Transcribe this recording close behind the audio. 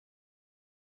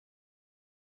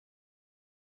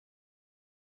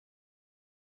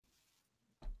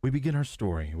We begin our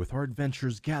story with our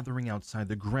adventurers gathering outside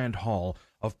the grand hall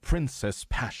of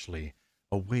PrincessPashley,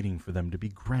 awaiting for them to be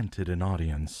granted an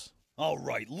audience. All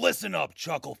right, listen up,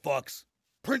 chuckle fucks.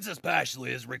 Princess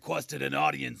Pashley has requested an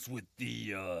audience with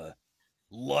the,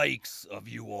 likes of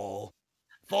you all.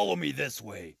 Follow me this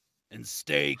way, and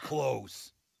stay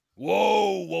close.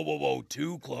 Whoa, whoa, whoa, whoa,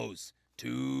 too close.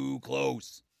 Too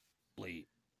close. Please.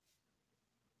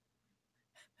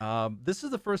 This is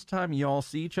the first time y'all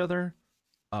see each other.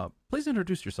 Please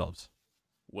introduce yourselves.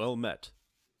 Well met.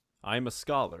 I am a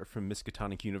scholar from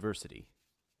Miskatonic University.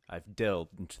 I've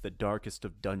delved into the darkest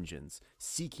of dungeons,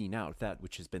 seeking out that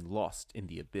which has been lost in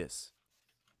the abyss.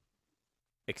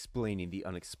 Explaining the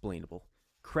unexplainable,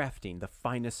 crafting the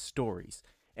finest stories,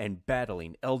 and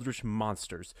battling eldritch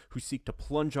monsters who seek to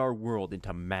plunge our world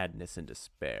into madness and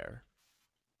despair.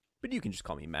 But you can just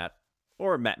call me Matt,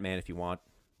 or Mattman if you want.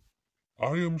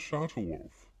 I am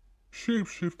Shatterwolf,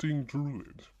 shape-shifting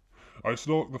druid. I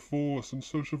stalk the forest in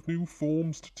search of new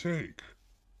forms to take.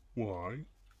 Why?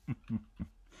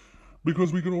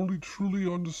 Because we can only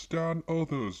truly understand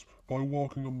others by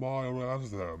walking a mile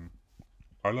as them.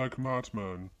 I, like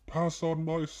Matman, pass on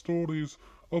my stories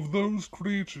of those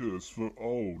creatures for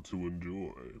all to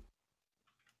enjoy.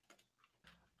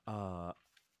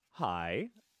 Hi.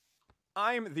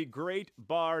 I'm the great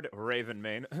bard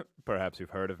Ravenmane. Perhaps you've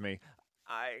heard of me.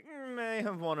 I may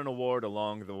have won an award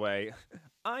along the way.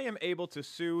 I am able to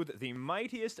soothe the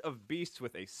mightiest of beasts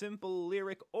with a simple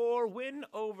lyric or win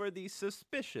over the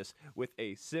suspicious with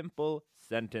a simple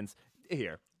sentence.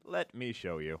 Here, let me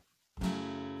show you.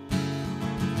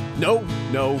 No.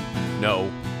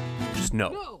 Just no.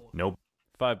 No! Nope.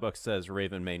 $5 says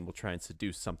Ravenmane will try and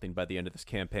seduce something by the end of this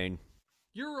campaign.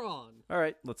 You're on.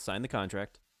 Alright, let's sign the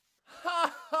contract.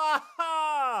 Ha ha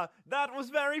ha! That was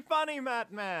very funny,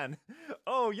 Matman!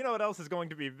 Oh, you know what else is going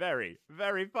to be very,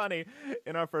 very funny?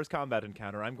 In our first combat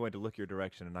encounter, I'm going to look your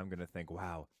direction and I'm going to think,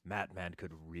 wow, Matman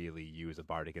could really use a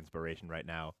bardic inspiration right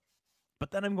now.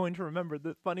 But then I'm going to remember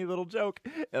the funny little joke,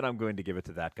 and I'm going to give it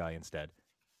to that guy instead.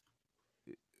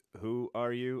 Who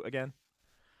are you again?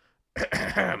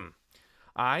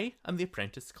 I am the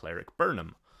apprentice cleric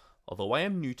Burnham. Although I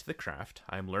am new to the craft,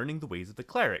 I am learning the ways of the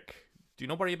cleric. Do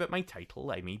not worry about my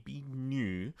title. I may be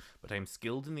new, but I am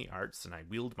skilled in the arts, and I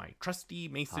wield my trusty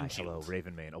mason shield. Hello,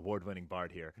 Ravenmane, award-winning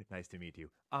bard here. Nice to meet you.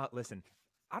 Listen,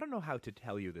 I don't know how to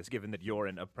tell you this, given that you're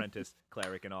an apprentice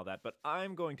cleric and all that, but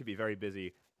I'm going to be very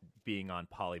busy being on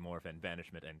polymorph and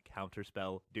banishment and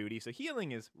counterspell duty, so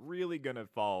healing is really gonna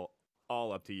fall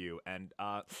all up to you, and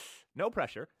no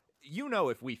pressure. You know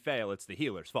if we fail, it's the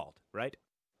healer's fault, right?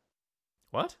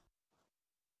 What?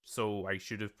 So I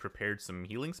should have prepared some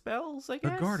healing spells, I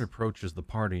guess? The guard approaches the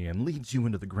party and leads you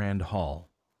into the grand hall.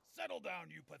 Settle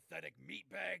down, you pathetic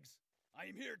meatbags. I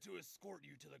am here to escort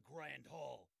you to the grand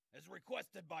hall, as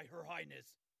requested by Her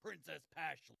Highness, Princess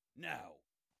Pashley. Now,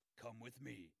 come with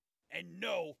me. And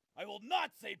no, I will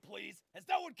not say please, as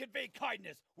that would convey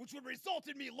kindness, which would result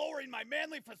in me lowering my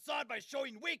manly facade by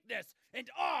showing weakness, and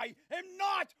I am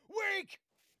not weak!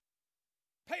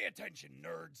 Pay attention,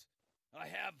 nerds. I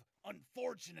have,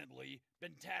 unfortunately,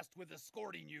 been tasked with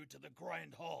escorting you to the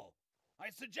Grand Hall. I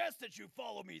suggest that you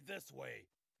follow me this way,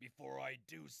 before I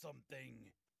do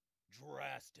something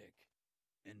drastic.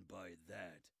 And by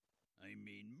that, I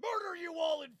mean murder you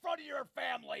all in front of your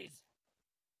families!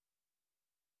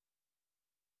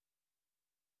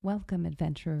 Welcome,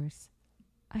 adventurers.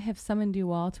 I have summoned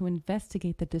you all to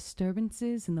investigate the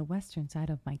disturbances in the western side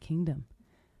of my kingdom.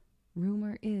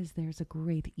 Rumor is there's a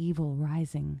great evil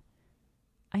rising.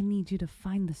 I need you to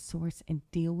find the source and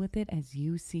deal with it as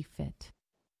you see fit.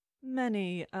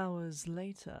 Many hours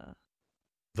later.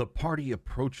 The party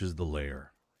approaches the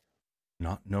lair,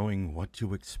 not knowing what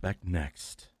to expect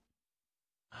next.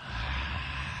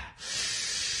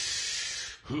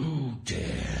 Who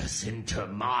dares enter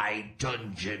my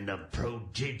dungeon of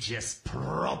prodigious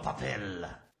propopil?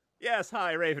 Yes,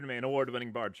 hi, Ravenmane,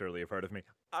 award-winning bard, surely you've heard of me.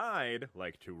 I'd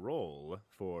like to roll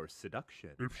for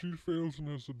seduction. If she fails in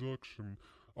her seduction,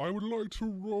 I would like to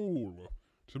roll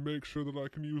to make sure that I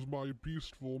can use my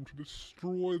beast form to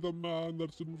destroy the man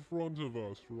that's in front of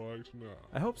us right now.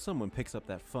 I hope someone picks up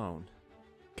that phone.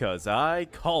 'Cause I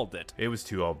called it. It was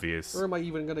too obvious. Where am I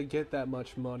even gonna get that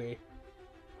much money?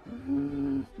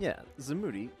 Yeah,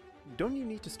 Zamoody, don't you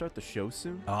need to start the show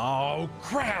soon? Oh,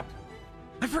 crap!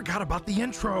 I forgot about the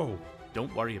intro!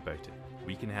 Don't worry about it.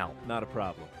 We can help. Not a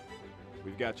problem.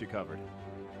 We've got you covered.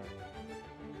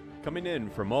 Coming in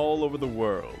from all over the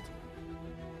world.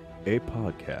 A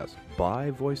podcast by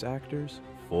voice actors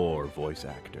for voice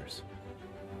actors.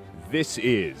 This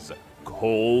is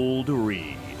Cold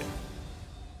Read.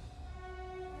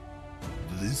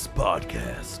 This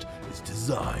podcast is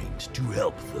designed to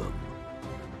help them.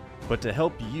 But to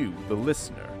help you, the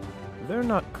listener, They're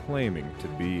not claiming to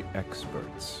be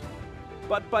experts.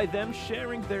 but by them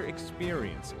sharing their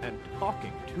experience and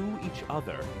talking to each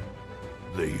other.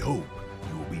 They hope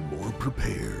you will be more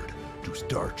prepared to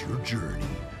start your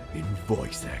journey in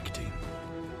voice acting.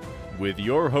 with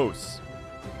your hosts,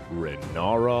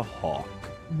 Renara Hawke.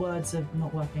 Words are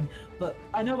not working, but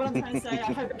I know what I'm trying to say.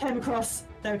 I hope it came across.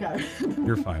 There we go.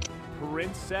 You're fine.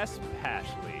 Princess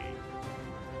Pashley.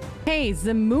 Hey,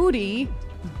 Zamoody,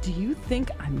 do you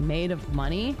think I'm made of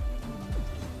money?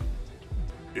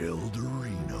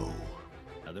 Eldurrino.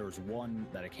 There was one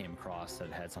that I came across that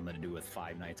had something to do with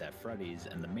Five Nights at Freddy's,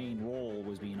 and the main role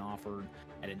was being offered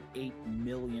at an $8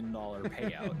 million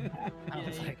payout. I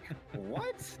was like,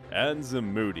 what? and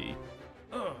Zamoody.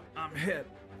 Oh, I'm hit.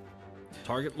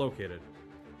 Target located.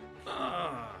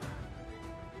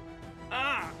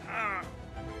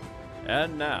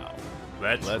 And now,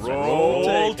 Let's Let's roll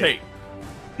roll tape.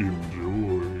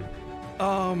 Enjoy.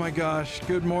 Oh my gosh.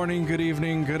 Good morning, good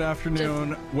evening, good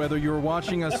afternoon. Whether you're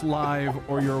watching us live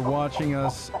or you're watching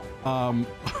us on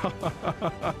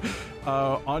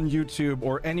YouTube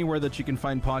or anywhere that you can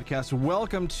find podcasts,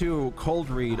 welcome to Cold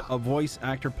Read, a voice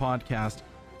actor podcast.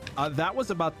 That was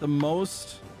about the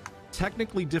most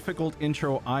technically difficult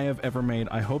intro I have ever made.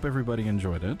 I hope everybody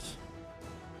enjoyed it.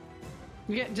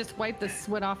 You just wipe the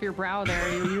sweat off your brow there.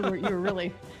 You were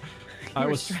really. I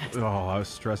was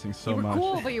stressing so you were much.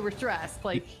 cool, but you were stressed.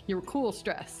 Like you were cool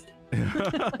stressed.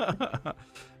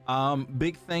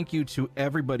 Big thank you to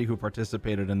everybody who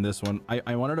participated in this one.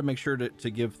 I wanted to make sure to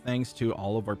give thanks to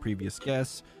all of our previous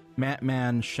guests: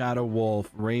 Mattman, Shadow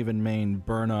Wolf, Raven Main,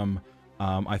 Burnham.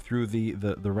 I threw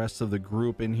the rest of the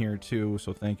group in here too,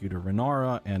 so thank you to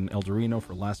Renara and Eldurrino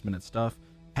for last minute stuff.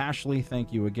 Pashley,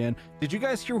 thank you again. Did you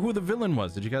guys hear who the villain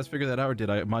was? Did you guys figure that out, or did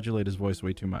I modulate his voice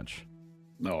way too much?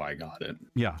 No, I got it.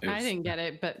 Yeah. I didn't get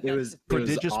it, but It was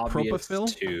Prodigious obvious Propofil?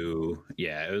 it was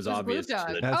It was obvious Blue to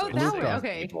Dog. the Oh, Blue that way. Dog.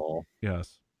 Okay. people.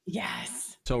 Yes.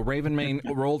 Yes. So Raven Main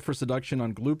rolled for seduction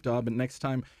on Gloop Dob, and next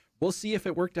time we'll see if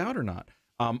it worked out or not.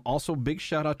 Also, big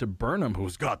shout out to Burnham,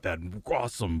 who's got that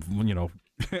awesome,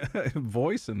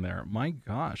 voice in there. My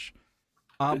gosh.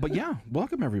 But yeah,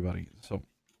 welcome everybody. So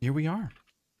here we are.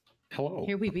 Hello.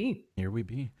 Here we be. Here we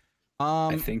be.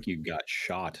 I think you got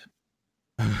shot.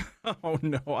 Oh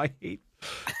no, I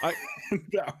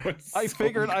That was I so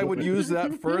figured I would good. use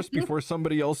that first before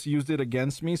somebody else used it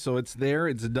against me. So it's there,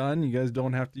 it's done. You guys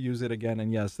don't have to use it again.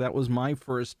 And yes, that was my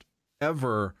first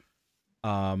ever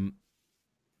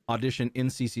audition in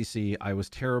CCC. I was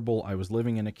terrible. I was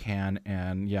living in a can,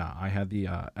 and yeah, I had the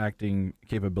acting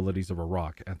capabilities of a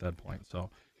rock at that point. So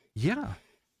yeah.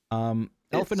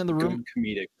 Elephant in the room. Good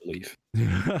comedic relief.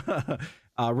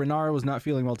 Renara was not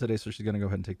feeling well today, so she's going to go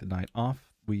ahead and take the night off.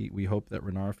 We hope that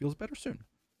Renara feels better soon.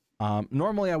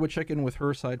 Normally, I would check in with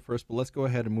her side first, but let's go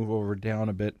ahead and move over down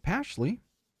a bit. Pashley,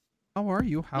 how are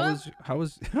you? How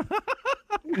is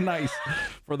nice.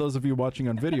 For those of you watching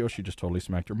on video, she just totally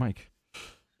smacked her mic.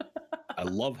 I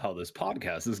love how this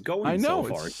podcast is going I know,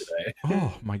 so far today.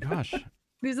 Oh my gosh.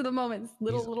 These are the moments,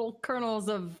 little kernels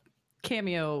of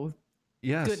cameo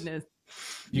Yes. goodness.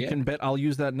 You can bet I'll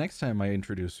use that next time I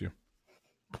introduce you.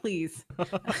 Please.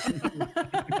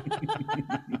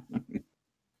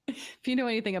 If you know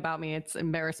anything about me, it's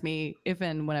embarrass me if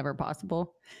and whenever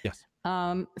possible. Yes.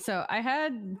 So I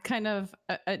had kind of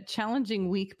a challenging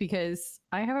week because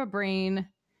I have a brain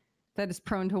that is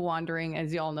prone to wandering,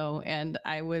 as you all know, and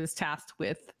I was tasked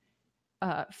with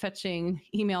fetching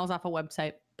emails off a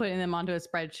website, putting them onto a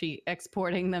spreadsheet,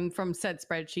 exporting them from said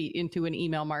spreadsheet into an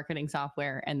email marketing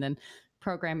software, and then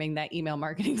programming that email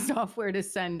marketing software to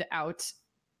send out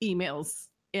emails.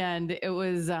 And it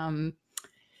was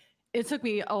it took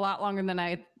me a lot longer than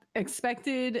I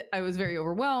expected. I was very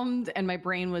overwhelmed, and my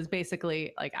brain was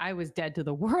basically like I was dead to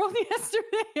the world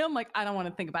yesterday. I'm like, I don't want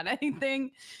to think about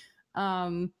anything.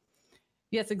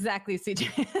 Yes, exactly,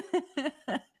 CJ.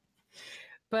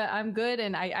 But I'm good,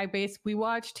 and we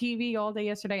watched TV all day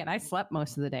yesterday, and I slept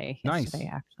most of the day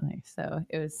yesterday, actually. So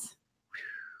it was,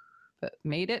 but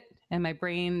made it, and my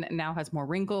brain now has more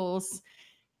wrinkles,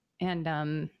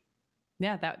 and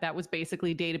yeah, that was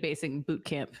basically databasing boot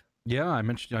camp. Yeah, I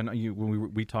mentioned. I know you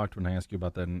when we talked when I asked you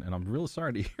about that, and I'm real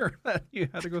sorry to hear that you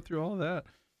had to go through all of that.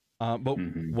 But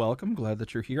welcome, glad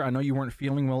that you're here. I know you weren't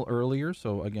feeling well earlier,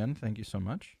 so again, thank you so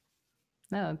much.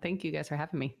 No, thank you guys for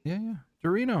having me. Yeah.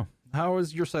 Dorino, how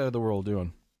is your side of the world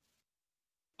doing?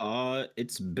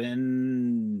 It's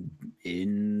been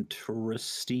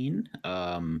interesting.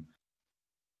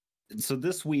 So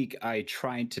this week I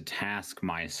tried to task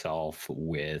myself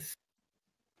with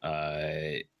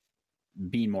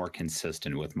being more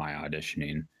consistent with my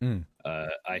auditioning.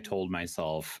 I told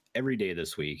myself every day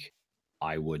this week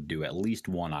I would do at least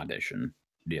one audition,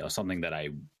 something that I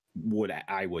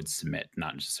would submit,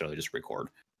 not necessarily just record.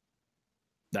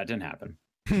 That didn't happen,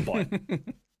 but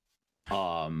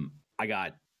I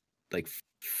got like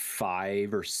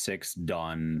 5 or 6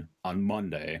 done on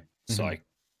Monday, so I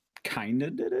kind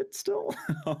of did it still.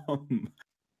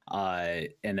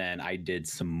 And then I did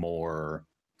some more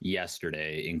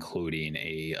yesterday, including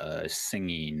a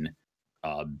singing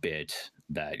bit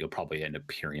that you'll probably end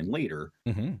up hearing later.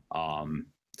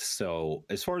 So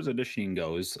as far as auditioning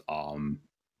goes,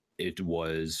 it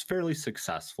was fairly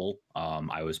successful.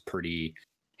 I was pretty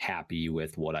happy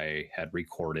with what I had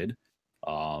recorded.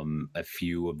 A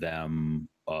few of them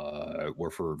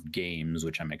were for games,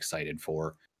 which I'm excited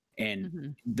for.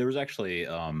 And there was actually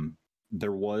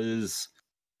there was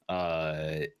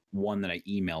one that I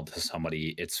emailed to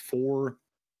somebody. It's for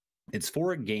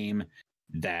a game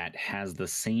that has the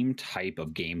same type of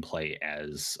gameplay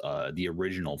as the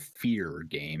original Fear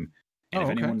game. And if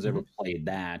anyone's ever played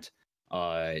that,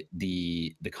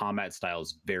 the combat style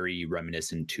is very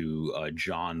reminiscent to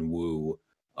John Woo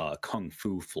kung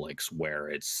fu flicks, where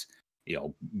it's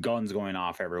guns going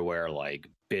off everywhere, like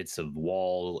bits of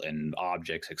wall and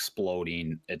objects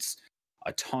exploding. It's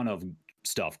a ton of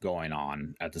stuff going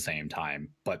on at the same time,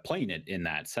 but playing it in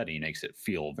that setting makes it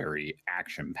feel very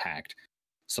action packed.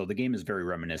 So the game is very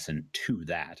reminiscent to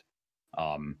that.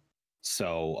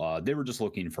 So they were just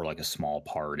looking for like a small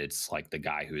part. It's like the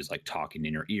guy who's like talking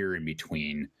in your ear in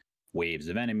between waves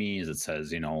of enemies. It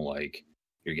says, like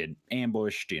you're getting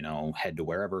ambushed, head to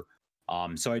wherever.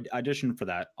 So I auditioned for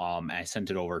that. I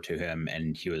sent it over to him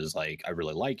and he was like, I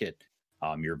really like it.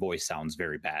 Your voice sounds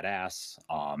very badass.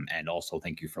 And also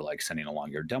thank you for like sending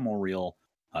along your demo reel,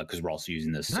 because we're also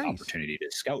using this opportunity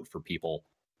to scout for people.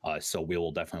 So we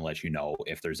will definitely let you know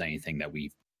if there's anything that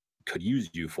we could use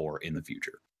you for in the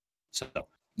future. So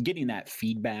getting that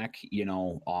feedback,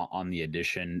 on the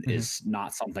audition is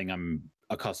not something I'm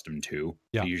accustomed to.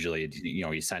 Usually,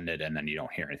 you send it and then you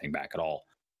don't hear anything back at all.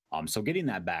 So getting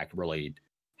that back really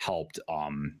helped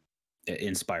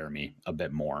inspire me a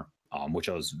bit more, which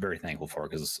I was very thankful for,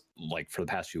 because like for the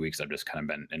past few weeks, I've just kind of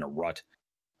been in a rut.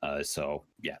 So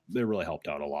yeah, it really helped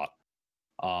out a lot.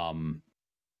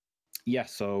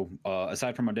 So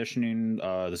aside from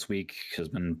auditioning, this week has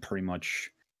been pretty much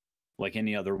like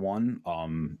any other one.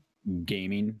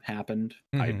 Gaming happened.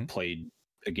 I played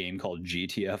a game called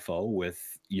GTFO with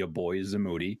your boy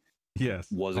Zamoody.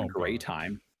 Yes. Was a great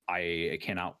time. I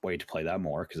cannot wait to play that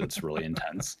more because it's really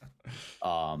intense.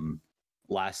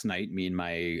 Last night, me and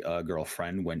my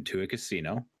girlfriend went to a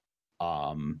casino.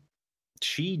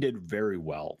 She did very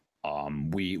well.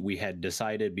 We had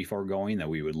decided before going that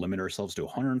we would limit ourselves to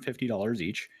 $150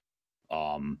 each.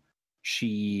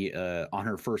 She on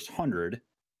her first 100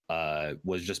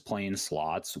 was just playing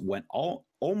slots, went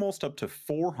almost up to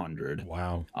 400.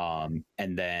 Wow.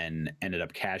 And then ended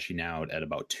up cashing out at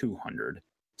about 200.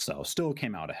 So still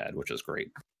came out ahead, which is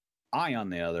great. I,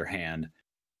 on the other hand,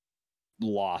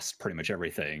 lost pretty much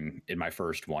everything in my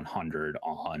first 100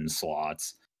 on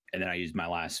slots. And then I used my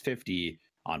last 50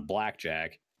 on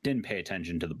blackjack. Didn't pay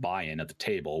attention to the buy-in at the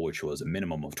table, which was a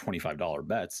minimum of $25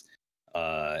 bets,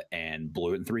 and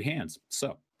blew it in 3 hands.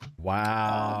 So,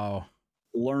 wow.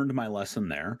 Learned my lesson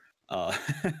there. No,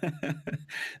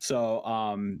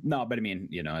 but I mean,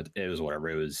 it was whatever.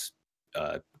 It was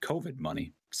COVID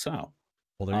money. So,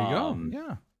 well, there you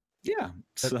go. Yeah.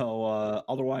 So,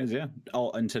 otherwise, yeah.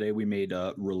 Oh, and today we made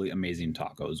really amazing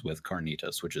tacos with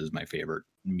carnitas, which is my favorite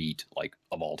meat, like,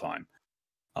 of all time.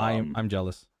 I'm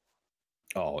jealous.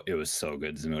 Oh, it was so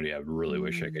good, Zamoody. I really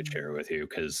wish I could share it with you,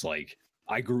 because like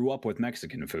I grew up with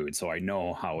Mexican food, so I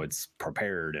know how it's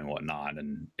prepared and whatnot,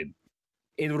 and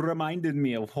it reminded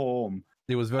me of home.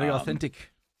 It was very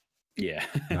authentic. Yeah.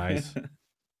 Nice.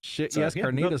 Shit, so, yes,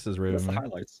 carnitas is really the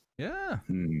highlights. Yeah.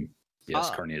 Yes,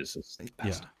 carnitas is the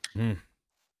best. Yeah.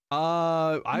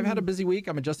 I've had a busy week.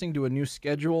 I'm adjusting to a new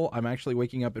schedule. I'm actually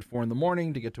waking up at 4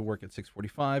 a.m. to get to work at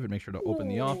 6:45 and make sure to open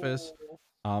the office.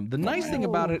 The nice thing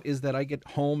about it is that I get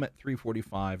home at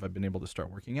 3:45. I've been able to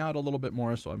start working out a little bit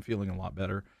more, so I'm feeling a lot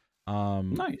better.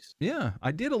 Nice. Yeah,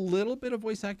 I did a little bit of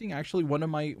voice acting. Actually, one of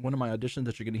my auditions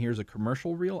that you're going to hear is a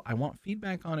commercial reel. I want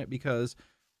feedback on it, because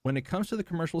when it comes to the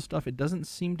commercial stuff, it doesn't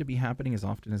seem to be happening as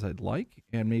often as I'd like.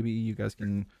 And maybe you guys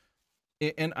can.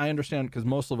 And I understand, because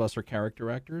most of us are character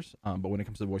actors, but when it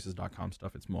comes to voices.com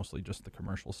stuff, it's mostly just the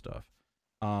commercial stuff.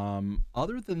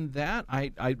 Other than that,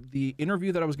 the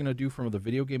interview that I was going to do from the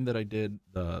video game that I did,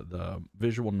 the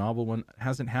visual novel one,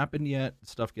 hasn't happened yet.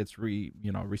 Stuff gets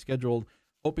rescheduled.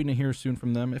 hoping to hear soon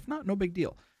from them. If not, no big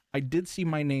deal. I did see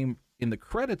my name in the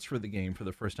credits for the game for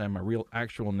the first time. My real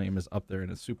actual name is up there,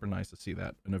 and it's super nice to see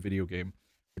that in a video game,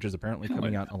 which is apparently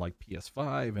coming out on like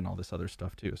PS5 and all this other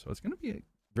stuff too. So it's going to be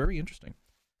very interesting.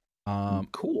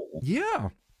 Cool. Yeah.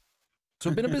 So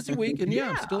it's been a busy week, and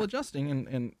I'm still adjusting,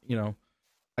 and you know,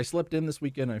 I slept in this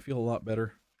weekend. I feel a lot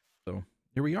better. So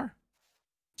here we are.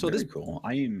 So very cool.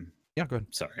 I am. Yeah, go ahead.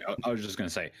 Sorry, I was just going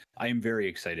to say I am very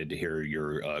excited to hear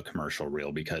your commercial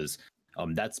reel, because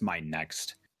that's my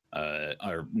next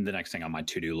or the next thing on my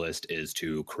to-do list is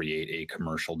to create a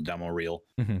commercial demo reel.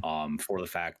 For the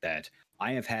fact that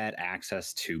I have had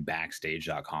access to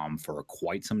backstage.com for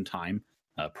quite some time,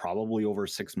 probably over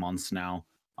 6 months now.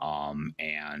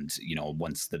 And you know,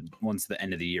 once the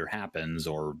end of the year happens,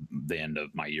 or the end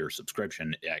of my year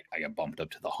subscription, I got bumped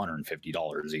up to the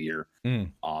 $150 a year.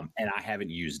 And I haven't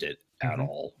used it at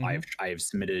all. I have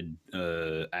submitted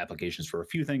applications for a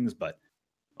few things, but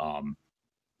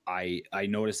I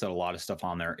noticed that a lot of stuff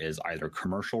on there is either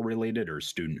commercial related or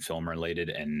student film related,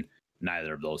 and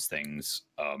neither of those things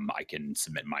I can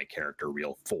submit my character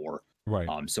reel for. Right.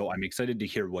 So I'm excited to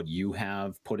hear what you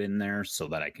have put in there, so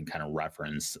that I can kind of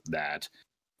reference that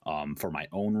for my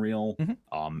own reel,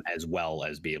 as well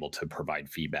as be able to provide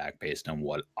feedback based on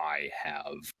what I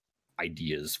have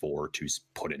ideas for to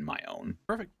put in my own.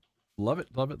 Perfect. Love it.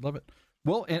 Love it. Love it.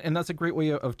 Well, and that's a great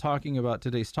way of talking about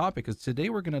today's topic, because today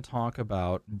we're going to talk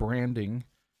about branding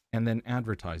and then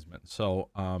advertisement. So,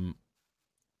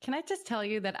 can I just tell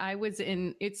you that I was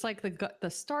in, it's like the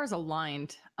stars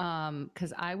aligned,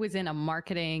 because I was in a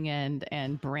marketing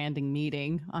and branding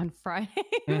meeting on Friday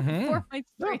for my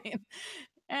stream.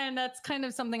 And that's kind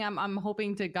of something I'm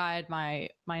hoping to guide my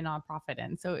nonprofit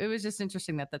in. So it was just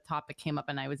interesting that the topic came up,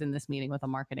 and I was in this meeting with a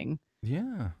marketing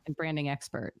and branding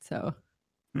expert. So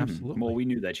absolutely. Well, we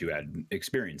knew that you had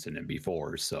experience in it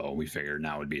before, so we figured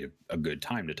now would be a good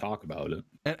time to talk about it.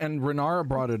 And Renara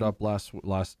brought it up last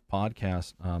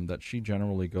podcast, that she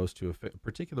generally goes to a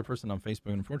particular person on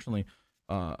Facebook. Unfortunately,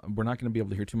 we're not going to be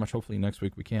able to hear too much. Hopefully next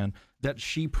week we can. That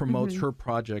she promotes her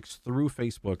projects through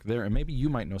Facebook there, and maybe you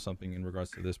might know something in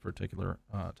regards to this particular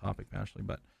topic, Pashley.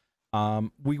 But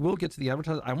we will get to the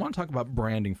advertising. I want to talk about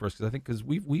branding first, because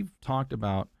we've talked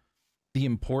about the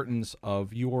importance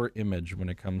of your image when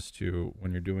it comes to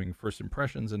when you're doing first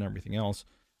impressions and everything else.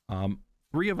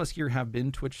 3 of us here have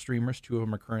been Twitch streamers. 2 of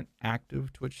them are current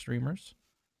active Twitch streamers.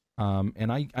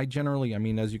 And I generally, I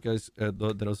mean, as you guys,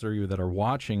 those of you that are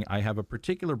watching, I have a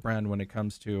particular brand when it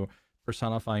comes to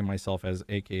personifying myself as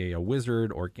AKA a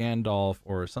wizard or Gandalf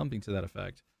or something to that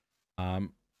effect. I'd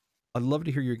love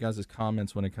to hear your guys'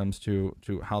 comments when it comes to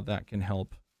how that can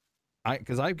help.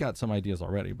 Because I've got some ideas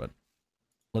already, but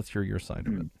let's hear your side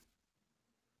of it.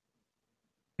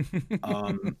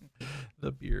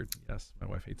 The beard. Yes, my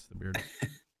wife hates the beard.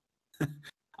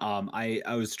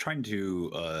 I was trying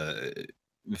to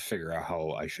figure out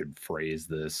how I should phrase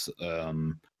this.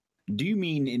 Do you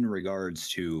mean in regards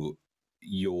to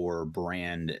your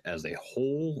brand as a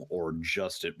whole, or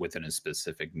just within a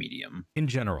specific medium? In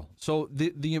general. So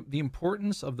the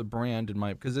importance of the brand in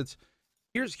my, because it's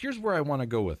here's where I want to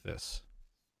go with this.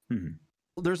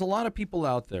 There's a lot of people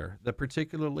out there that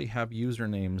particularly have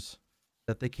usernames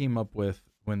that they came up with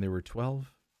when they were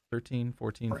 12, 13,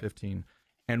 14, 15.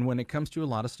 And when it comes to a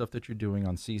lot of stuff that you're doing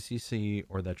on CCC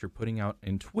or that you're putting out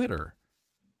in Twitter,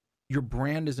 your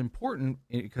brand is important,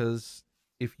 because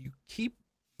if you keep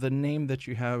the name that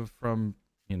you have from,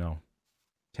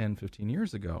 10, 15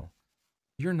 years ago,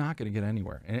 you're not going to get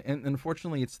anywhere. And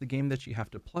unfortunately, it's the game that you have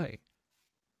to play.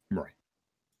 Right.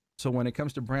 So when it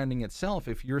comes to branding itself,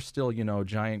 if you're still,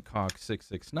 Giant Cock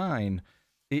 669,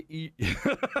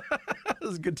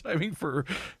 it's good timing for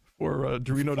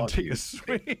Eldurrino to take a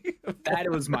swing. That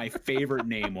was my favorite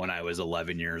name when I was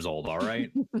 11 years old. All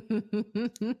right.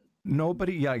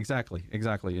 Nobody. Yeah, exactly.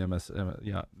 MS.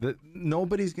 Yeah.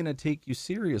 Nobody's going to take you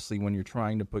seriously when you're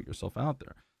trying to put yourself out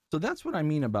there. So that's what I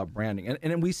mean about branding.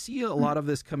 And we see a lot of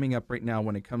this coming up right now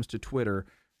when it comes to Twitter,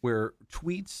 where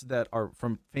tweets that are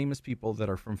from famous people that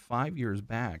are from 5 years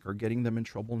back are getting them in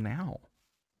trouble now.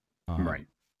 Right.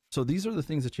 So these are the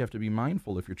things that you have to be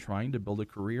mindful if you're trying to build a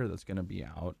career that's going to be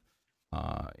out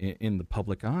in the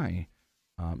public eye,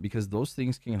 because those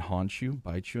things can haunt you,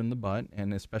 bite you in the butt.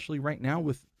 And especially right now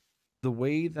with the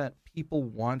way that people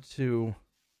want to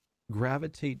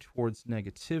gravitate towards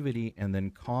negativity and then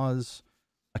cause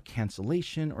a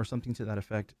cancellation or something to that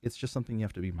effect, it's just something you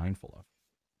have to be mindful of.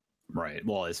 Right.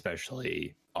 Well,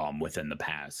 especially within the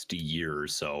past year or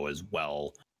so as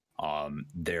well,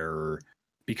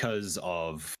 because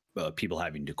of people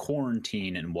having to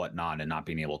quarantine and whatnot and not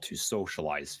being able to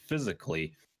socialize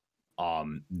physically,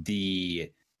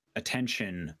 the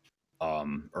attention,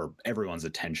 or everyone's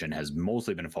attention, has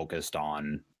mostly been focused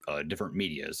on different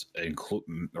medias,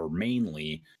 or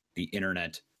mainly the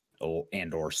internet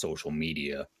or social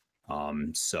media.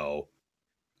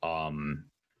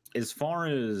 As far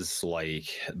as like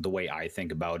the way I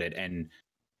think about it, and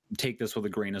take this with a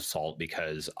grain of salt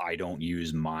because I don't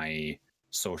use my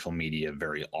social media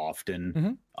very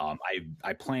often.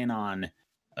 I plan on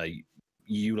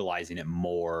utilizing it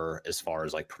more as far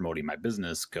as like promoting my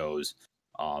business goes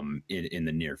in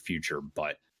the near future.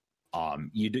 But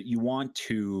you want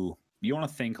to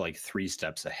think like 3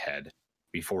 steps ahead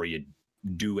before you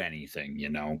do anything, you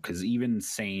know, because even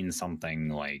saying something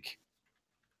like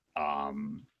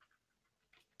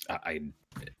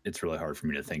it's really hard for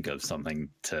me to think of something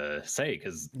to say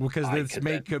because this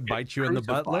could bite you in the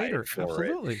butt later.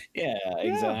 Absolutely. Yeah,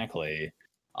 exactly.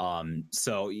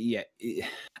 So yeah,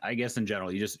 I guess in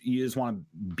general, you just want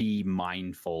to be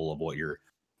mindful of what you're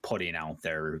putting out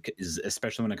there,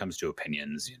 especially when it comes to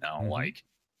opinions. You know, like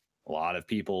a lot of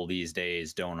people these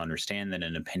days don't understand that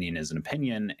an opinion is an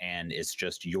opinion, and it's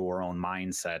just your own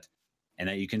mindset, and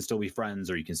that you can still be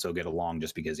friends or you can still get along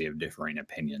just because you have differing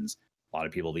opinions. A lot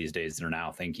of people these days are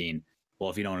now thinking, well,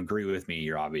 if you don't agree with me,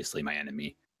 you're obviously my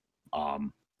enemy.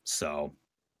 So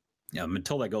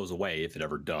until that goes away, if it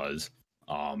ever does,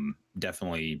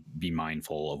 definitely be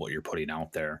mindful of what you're putting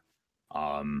out there.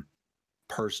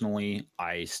 Personally,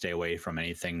 I stay away from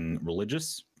anything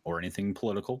religious or anything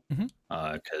political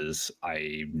because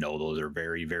I know those are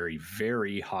very, very,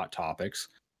 very hot topics.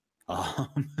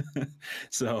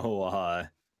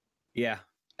 Yeah.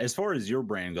 As far as your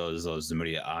brand goes, though,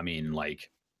 Zamoody, I mean,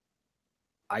 like,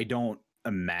 I don't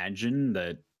imagine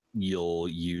that you'll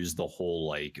use the whole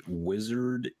like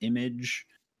wizard image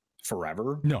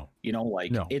forever. No, you know,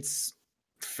 like it's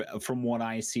from what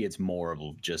I see, it's more of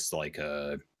just like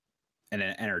an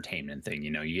entertainment thing. You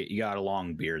know, you got a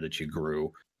long beard that you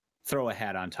grew, throw a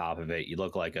hat on top of it, you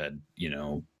look like a, you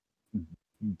know,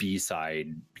 B-side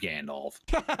Gandalf.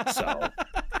 So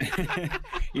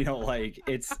you know, like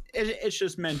it's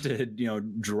just meant to, you know,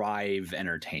 drive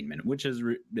entertainment, which is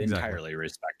entirely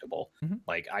respectable.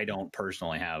 Like I don't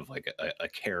personally have like a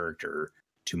character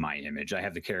to my image. I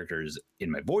have the characters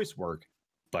in my voice work,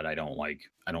 but I don't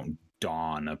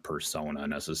don a persona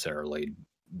necessarily.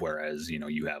 Whereas, you know,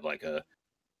 you have like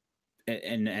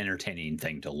an entertaining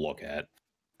thing to look at.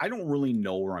 I don't really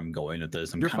know where I'm going with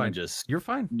this. You're fine. You're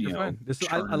fine.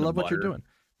 I love what you're doing.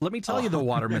 Let me tell you, the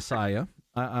Water Messiah.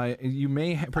 You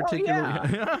may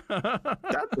particularly.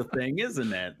 That's the thing,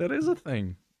 isn't it? That is a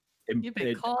thing. You've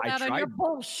been called out on your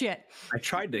bullshit. I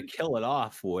tried to kill it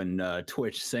off when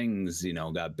Twitch Sings, you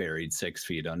know, got buried 6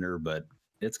 feet under, but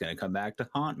it's gonna come back to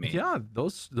haunt me. Yeah,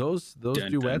 those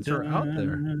duets are out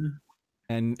there,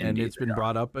 and it's been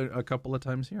brought up a couple of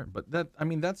times here. But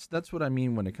that's what I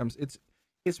mean when it comes.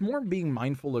 It's more being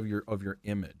mindful of your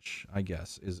image, I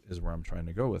guess, is where I'm trying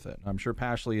to go with it. I'm sure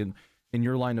Pashley, in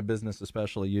your line of business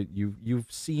especially,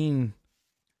 you've seen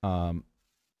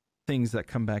things that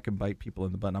come back and bite people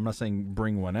in the butt. I'm not saying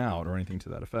bring one out or anything to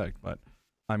that effect, but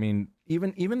I mean,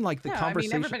 even like the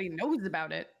conversation. I mean, everybody knows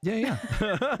about it. Yeah.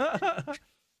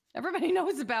 Everybody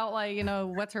knows about, like, you know,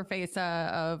 what's her face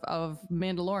of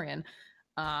Mandalorian.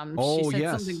 She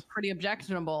said something pretty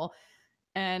objectionable,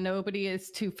 and nobody is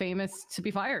too famous to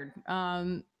be fired.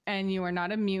 And you are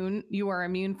not immune. You are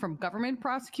immune from government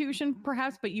prosecution,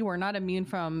 perhaps, but you are not immune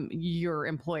from your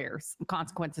employers,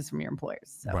 consequences from your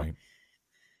employers. So. Right.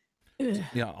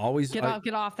 Yeah, always get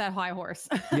off that high horse.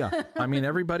 Yeah, I mean,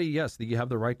 everybody, yes, you have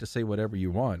the right to say whatever you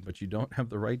want, but you don't have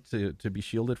the right to be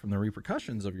shielded from the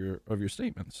repercussions of your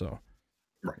statement. So,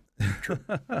 right. True.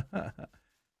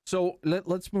 So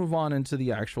let's move on into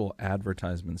the actual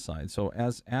advertisement side. So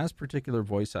as particular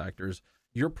voice actors,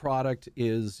 your product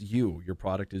is you. Your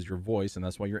product is your voice, and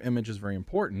that's why your image is very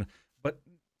important. But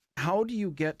how do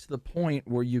you get to the point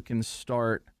where you can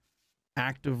start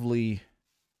actively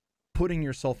putting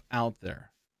yourself out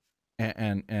there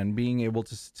and being able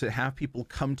to have people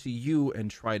come to you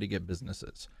and try to get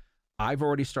businesses? I've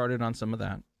already started on some of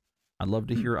that. I'd love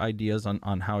to hear ideas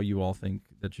on how you all think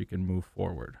that you can move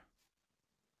forward.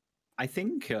 I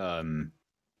think, and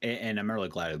I'm really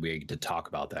glad that we get to talk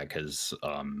about that because,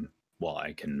 well,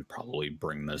 I can probably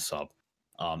bring this up.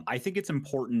 I think it's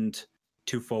important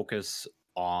to focus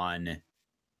on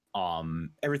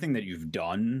everything that you've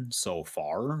done so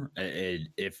far.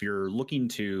 If you're looking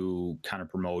to kind of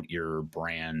promote your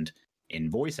brand in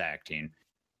voice acting,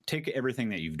 take everything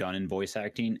that you've done in voice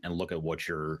acting and look at what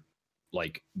you're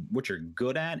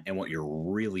good at and what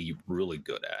you're really, really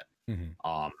good at.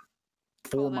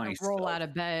 For myself, roll out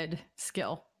of bed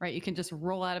skill. right? You can just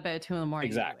roll out of bed at 2 a.m.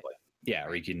 Exactly. Yeah,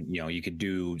 or you could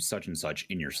do such and such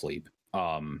in your sleep.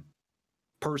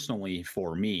 Personally,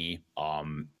 for me,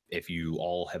 if you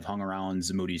all have hung around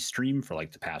Zamoody's stream for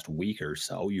like the past week or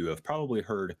so, you have probably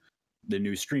heard the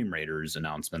new Stream Raiders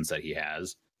announcements that he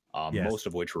has, most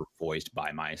of which were voiced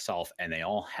by myself, and they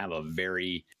all have a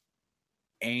very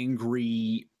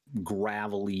angry,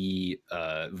 gravelly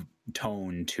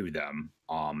tone to them.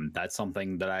 That's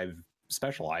something that I've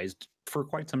specialized for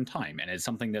quite some time, and it's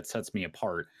something that sets me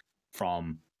apart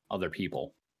from other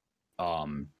people.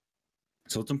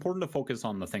 So it's important to focus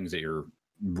on the things that you're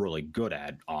really good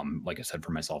at. Like I said,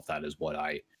 for myself, that is what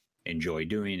I enjoy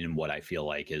doing and what I feel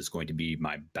like is going to be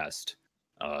my best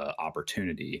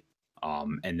opportunity.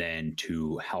 And then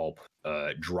to help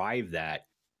drive that,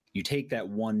 you take that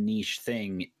one niche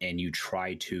thing and you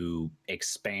try to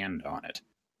expand on it.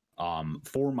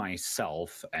 For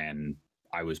myself, and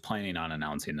I was planning on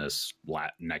announcing this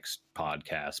next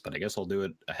podcast, but I guess I'll do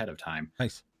it ahead of time.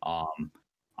 Nice.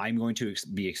 I'm going to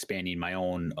be expanding my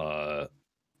own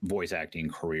voice acting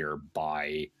career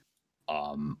by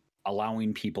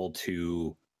allowing people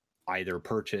to either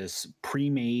purchase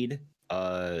pre-made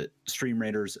Stream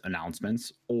Raiders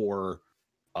announcements or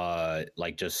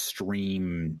like just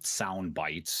stream sound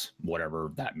bites,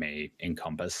 whatever that may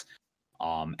encompass,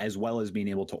 as well as being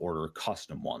able to order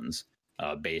custom ones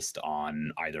based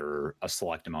on either a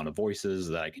select amount of voices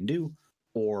that I can do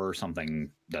or something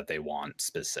that they want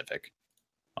specific.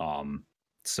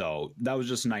 So that was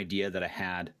just an idea that I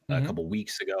had a couple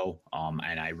weeks ago.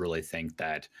 And I really think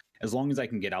that as long as I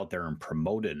can get out there and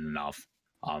promote it enough,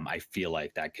 I feel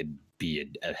like that could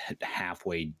be a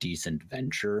halfway decent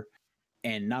venture.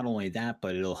 And not only that,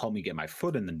 but it'll help me get my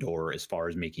foot in the door as far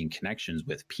as making connections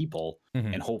with people.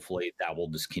 And hopefully that will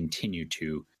just continue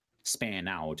to span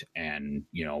out and,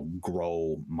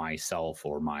 grow myself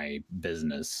or my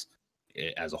business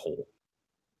as a whole.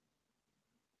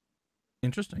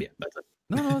 Interesting. Yeah, that's it.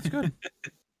 No, that's good.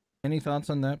 Any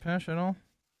thoughts on that, Pash, at all?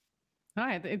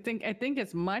 I think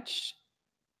it's much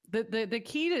the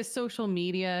key to social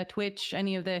media, Twitch,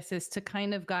 any of this is to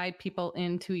kind of guide people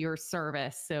into your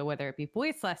service. So whether it be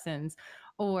voice lessons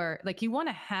or like you want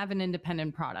to have an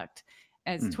independent product,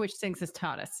 as Twitch Sings has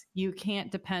taught us, you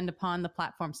can't depend upon the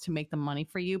platforms to make the money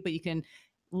for you, but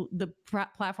the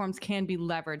platforms can be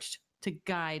leveraged to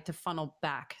guide, to funnel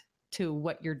back to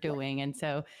what you're doing. And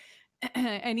so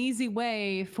an easy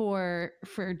way for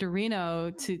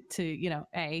Eldurrino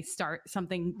to start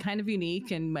something kind of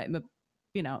unique and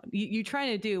you try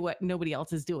to do what nobody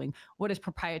else is doing, what is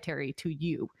proprietary to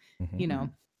you,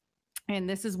 and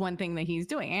this is one thing that he's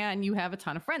doing, and you have a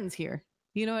ton of friends here,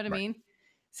 you know what I mean?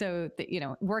 So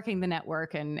working the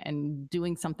network and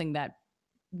doing something that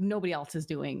nobody else is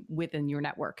doing within your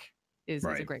network is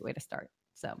a great way to start.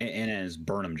 So and as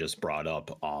Burnham just brought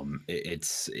up,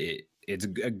 it's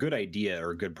a good idea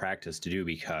or a good practice to do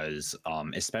because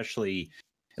especially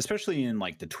in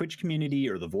like the Twitch community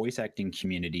or the voice acting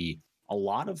community, a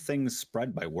lot of things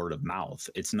spread by word of mouth.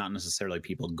 It's not necessarily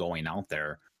people going out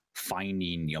there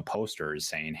finding posters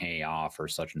saying, hey, offer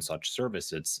such and such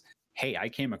service. It's, hey, I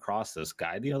came across this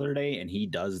guy the other day and he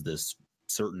does this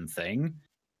certain thing.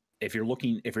 If you're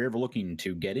ever looking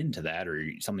to get into that or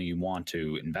something you want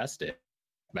to invest in,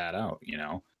 that out,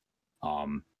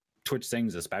 Twitch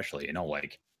Sings especially,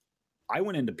 like I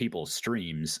went into people's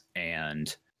streams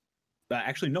and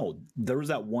actually, no, there was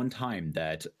that one time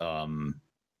that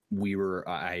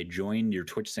I joined your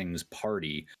Twitch Sings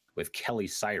party with Kelly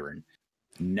Siren.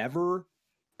 Never,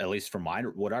 at least from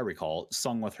what I recall,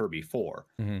 sung with her before.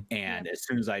 And as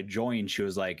soon as I joined, she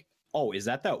was like, oh, is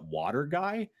that water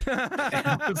guy? And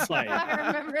I was like, I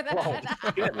remember that. Oh,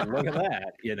 shit, look at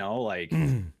that.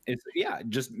 It's,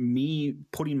 just me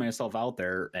putting myself out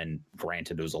there. And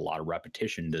granted, it was a lot of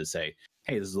repetition to say,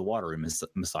 hey, this is the water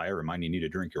Messiah reminding you to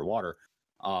drink your water.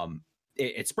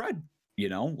 It spread,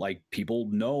 like people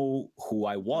know who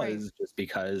I was just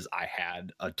because I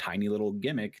had a tiny little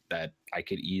gimmick that I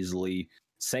could easily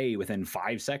say within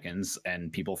 5 seconds.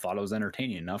 And people thought it was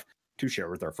entertaining enough to share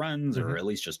with their friends or at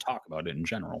least just talk about it in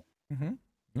general. No,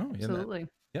 absolutely.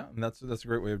 And that's a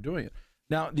great way of doing it.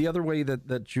 Now, the other way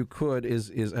that you could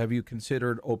is have you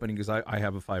considered opening, because I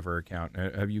have a Fiverr account.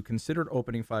 Have you considered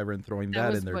opening Fiverr and throwing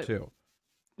that in there too?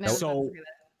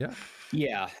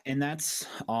 Yeah. And that's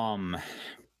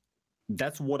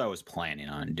what I was planning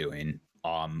on doing.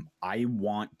 I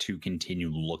want to continue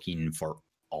looking for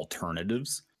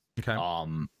alternatives. Okay.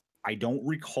 I don't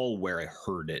recall where I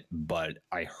heard it, but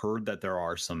I heard that there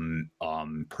are some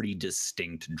pretty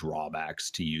distinct drawbacks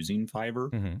to using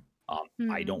Fiverr.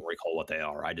 I don't recall what they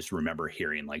are. I just remember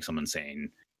hearing like someone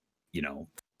saying,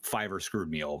 Fiverr screwed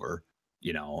me over,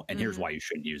 you know, and here's why you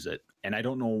shouldn't use it. And I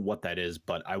don't know what that is,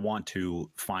 but I want to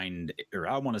find, or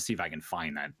I want to see if I can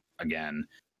find that again.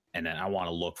 And then I want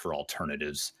to look for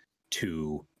alternatives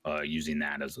to using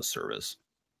that as a service.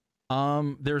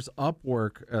 There's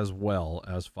Upwork as well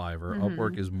as Fiverr.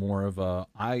 Upwork is more of a,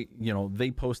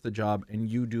 they post the job and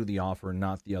you do the offer,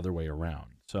 not the other way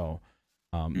around. So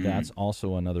that's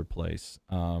also another place.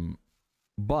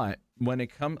 But when it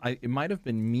comes, it might have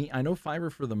been me. I know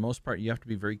Fiverr, for the most part, you have to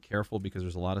be very careful because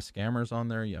there's a lot of scammers on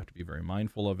there. You have to be very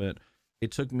mindful of it.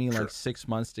 It took me like 6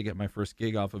 months to get my first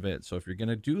gig off of it. So if you're going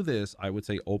to do this, I would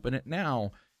say open it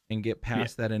now and get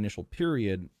past that initial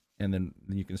period. And then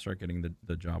you can start getting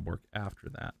the job work after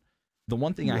that. The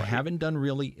one thing I haven't done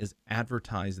really is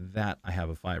advertise that I have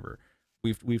a Fiverr.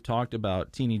 We've talked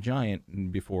about Teeny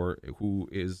Giant before, who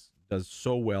does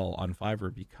so well on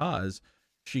Fiverr because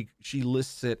she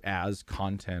lists it as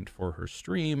content for her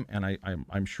stream, and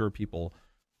I'm sure people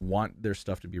want their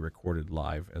stuff to be recorded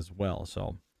live as well.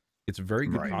 So it's a very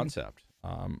good concept,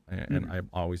 and I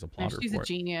always applaud her for it. She's a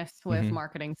genius with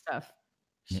marketing stuff.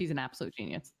 She's an absolute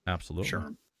genius. Absolutely.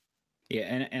 Sure.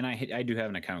 Yeah, and I do have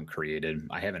an account created.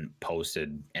 I haven't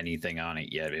posted anything on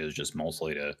it yet. It was just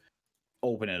mostly to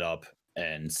open it up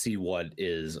and see what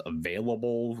is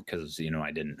available because, you know,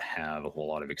 I didn't have a whole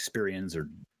lot of experience or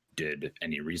did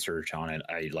any research on it.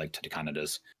 I like to kind of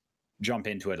just jump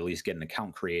into it, at least get an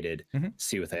account created,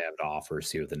 see what they have to offer,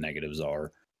 see what the negatives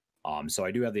are. So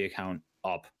I do have the account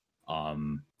up.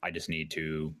 I just need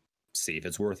to see if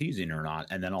it's worth using or not.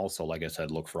 And then also, like I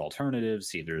said, look for alternatives,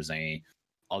 see if there's any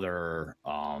other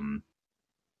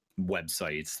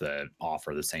websites that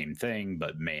offer the same thing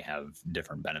but may have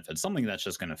different benefits, something that's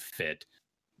just going to fit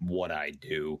what I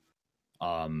do.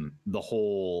 The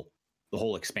whole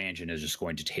expansion is just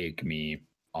going to take me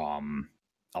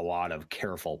a lot of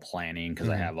careful planning because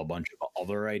I have a bunch of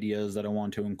other ideas that I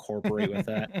want to incorporate with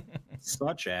that,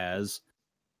 such as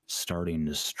starting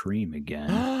to stream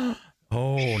again.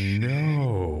 Oh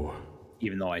no.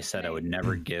 Even though I said I would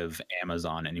never give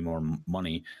Amazon any more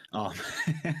money.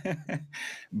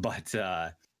 But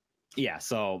yeah,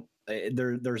 so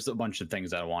there's a bunch of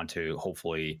things that I want to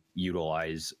hopefully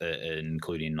utilize,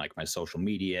 including like my social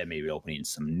media, maybe opening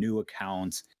some new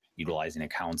accounts, utilizing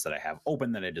accounts that I have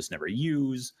open that I just never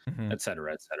use, et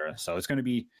cetera, et cetera. So it's going to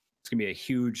be a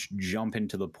huge jump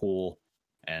into the pool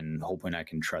and hoping I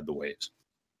can tread the waves.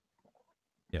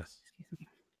 Yes.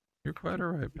 You're quite all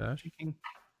right, Pash.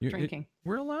 Drinking.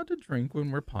 We're allowed to drink when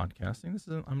we're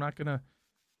podcasting. I'm not gonna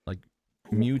like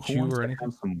mute you or anything.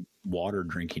 Have some water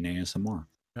drinking ASMR.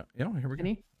 Yeah, here we go.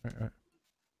 All right.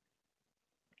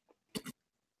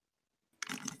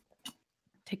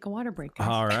 Take a water break, guys.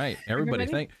 All right, everybody.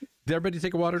 Did everybody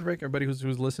take a water break? Everybody who's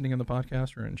listening in the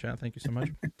podcast or in chat, thank you so much.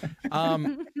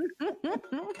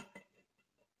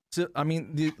 So, I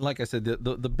mean, like I said,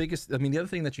 the biggest, I mean, the other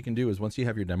thing that you can do is once you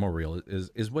have your demo reel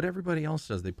is what everybody else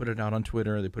does. They put it out on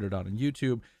Twitter, they put it out on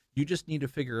YouTube. You just need to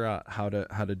figure out how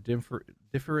to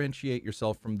differentiate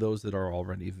yourself from those that are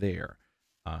already there.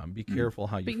 Be careful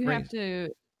how you phrase.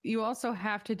 You also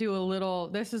have to do a little,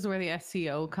 this is where the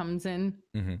SEO comes in.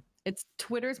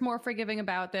 Twitter's more forgiving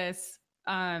about this.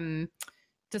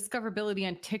 Discoverability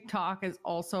on TikTok is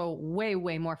also way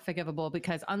more forgivable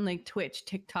because unlike Twitch,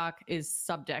 TikTok is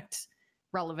subject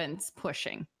relevance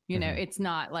pushing. You know, it's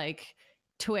not like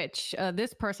Twitch.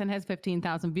 This person has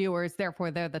 15,000 viewers,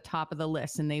 therefore they're the top of the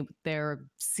list and they're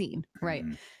seen, right?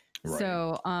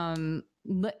 So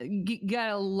you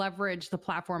gotta leverage the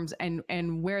platforms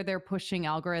and where they're pushing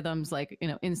algorithms like, you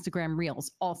know, Instagram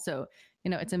Reels. Also,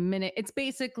 you know, it's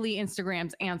basically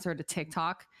Instagram's answer to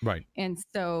TikTok, right? And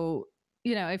so,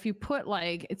 you know, if you put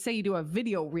like, say you do a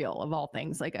video reel of all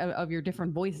things, like of your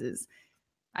different voices.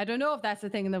 I don't know if that's the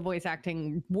thing in the voice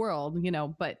acting world, you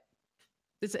know, but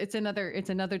it's another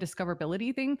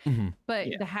discoverability thing. But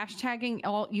the hashtagging,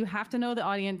 you have to know the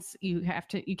audience. You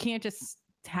can't just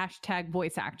hashtag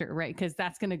voice actor, right? Because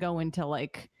that's going to go into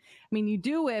like, I mean, you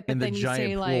do it, but then you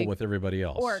say like with everybody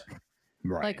else,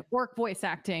 like orc voice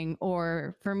acting,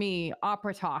 or for me,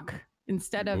 opera talk.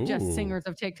 Instead of just singers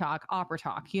of TikTok, opera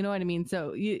talk, you know what I mean?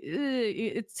 So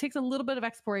it takes a little bit of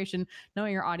exploration,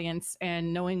 knowing your audience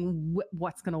and knowing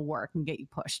what's going to work and get you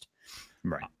pushed.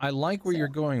 Right. I like where you're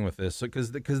going with this,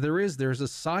 because there's a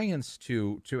science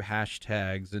to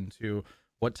hashtags and to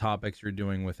what topics you're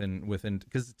doing within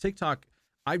because TikTok.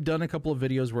 I've done a couple of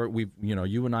videos where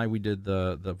you and I did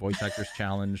the voice actors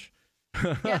challenge.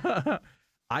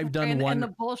 I've done one. And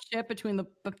the bullshit between the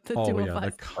Oh two yeah, of the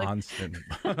us. constant.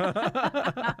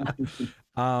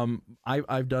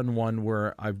 I've done one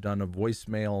where I've done a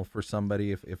voicemail for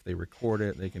somebody. If they record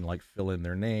it, they can like fill in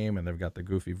their name and they've got the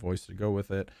goofy voice to go with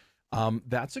it.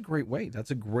 That's a great way.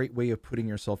 That's a great way of putting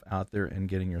yourself out there and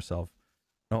getting yourself.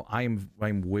 No, I'm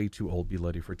way too old to be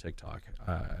ready for TikTok.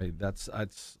 That's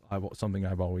something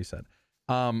I've always said.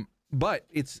 But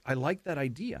I like that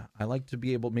idea. I like to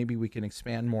be able. Maybe we can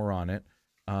expand more on it.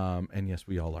 And yes,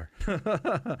 we all are.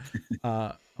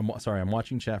 I'm sorry, I'm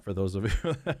watching chat for those of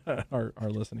you that are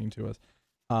listening to us.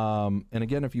 And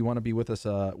again, if you want to be with us,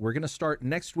 we're going to start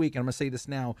next week. And I'm going to say this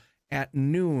now at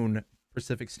noon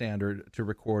Pacific Standard to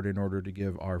record in order to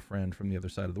give our friend from the other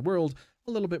side of the world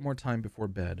a little bit more time before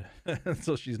bed.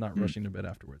 So she's not rushing to bed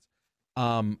afterwards.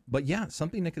 But yeah,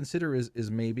 something to consider is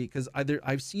maybe, because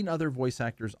I've seen other voice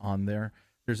actors on there.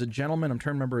 There's a gentleman, I'm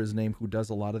trying to remember his name, who does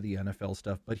a lot of the NFL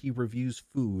stuff, but he reviews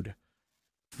food.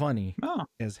 Funny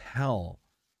as hell.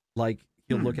 Like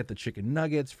he'll look at the chicken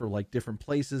nuggets for like different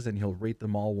places and he'll rate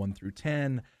them all 1 through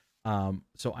 10.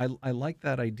 So I like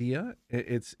that idea.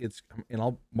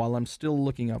 While I'm still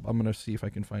looking up, I'm going to see if I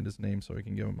can find his name so I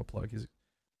can give him a plug. He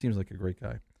seems like a great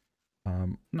guy.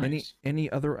 Nice. Any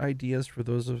other ideas for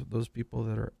those people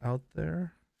that are out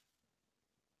there?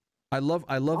 I love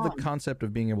the concept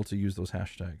of being able to use those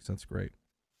hashtags. That's great.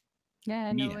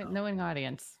 Yeah, knowing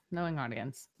audience.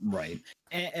 Right.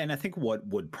 And I think what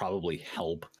would probably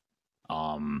help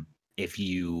if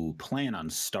you plan on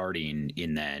starting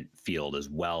in that field as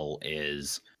well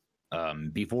is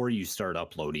before you start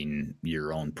uploading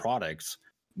your own products,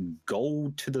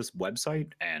 go to this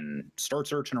website and start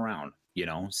searching around,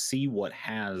 see what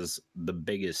has the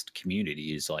biggest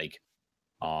communities. Like,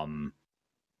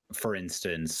 for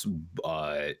instance,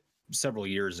 several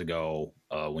years ago,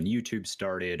 when YouTube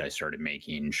started, I started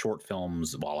making short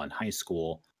films while in high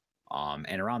school.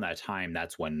 And around that time,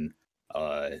 that's when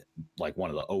like one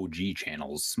of the OG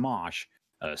channels, Smosh,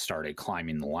 started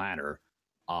climbing the ladder.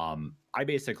 I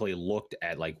basically looked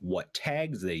at like what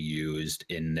tags they used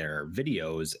in their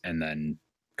videos and then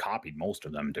copied most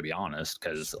of them, to be honest,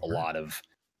 because a lot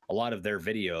of their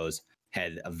videos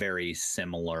had a very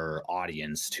similar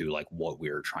audience to like what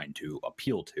we were trying to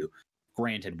appeal to.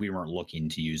 Granted, we weren't looking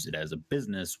to use it as a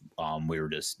business. We were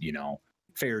just,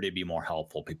 figured it'd be more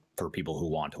helpful for people who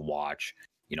want to watch,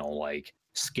 like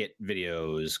skit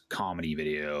videos, comedy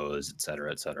videos, et cetera,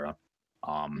 et cetera.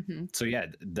 So yeah,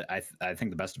 I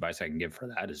think the best advice I can give for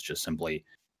that is just simply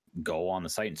go on the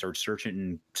site and search it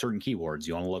in certain keywords.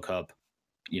 You want to look up,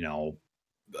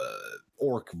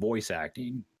 orc voice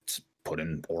acting, put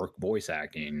in orc voice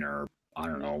acting, or I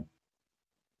don't know,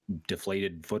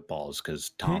 deflated footballs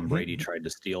because Tom Brady tried to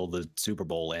steal the Super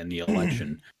Bowl and the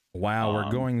election. Wow, we're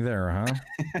going there, huh?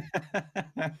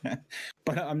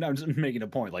 But I'm just making a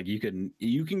point. Like you can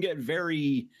get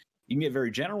very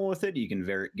general with it. You can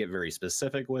get very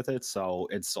specific with it. So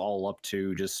it's all up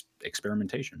to just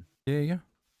experimentation. Yeah.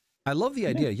 I love the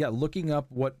idea. Yeah, looking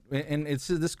up what, and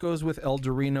this goes with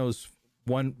Eldurrino's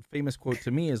one famous quote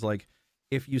to me is like,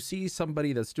 if you see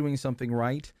somebody that's doing something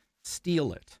right,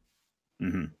 steal it,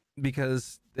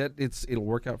 because it'll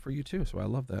work out for you too. So I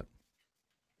love that.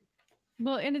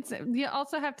 Well, and you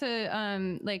also have to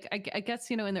I guess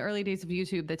in the early days of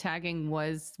YouTube, the tagging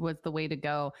was the way to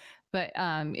go. But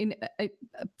in a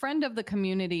friend of the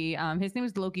community, his name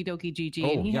is Loki Doki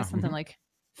GG, and he has something like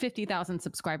 50,000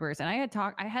 subscribers. And I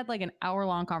had like an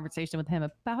hour-long conversation with him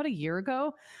about a year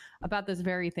ago about this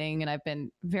very thing, and I've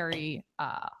been very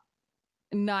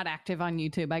not active on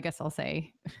YouTube, I guess I'll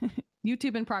say.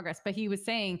 YouTube in progress. But he was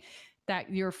saying that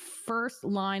your first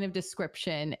line of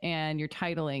description and your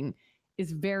titling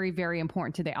is very, very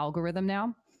important to the algorithm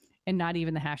now, and not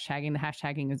even the hashtagging. The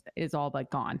hashtagging is all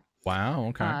but gone. Wow.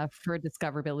 Okay. For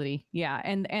discoverability. Yeah.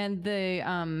 And the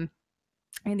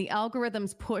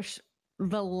algorithms push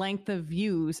the length of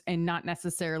views and not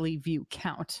necessarily view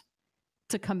count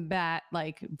to combat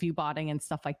like view botting and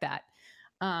stuff like that.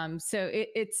 So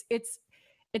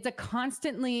it's a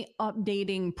constantly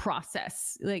updating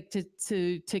process, like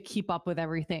to keep up with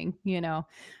everything,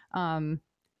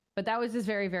 but that was just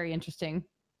very, very interesting.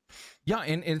 Yeah,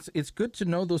 and it's good to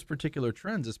know those particular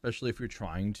trends, especially if you're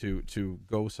trying to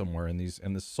go somewhere in this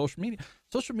social media.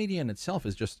 Social media in itself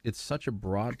is it's such a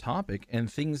broad topic,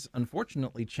 and things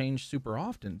unfortunately change super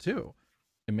often too.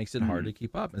 It makes it hard to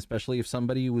keep up, especially if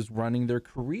somebody was running their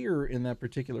career in that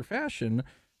particular fashion.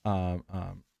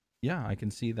 Yeah, I can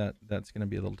see that that's going to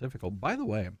be a little difficult. By the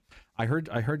way, I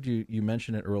heard you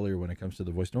mention it earlier when it comes to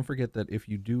the voice. Don't forget that if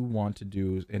you do want to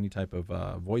do any type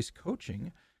of voice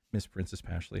coaching, Miss Princess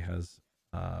Pashley has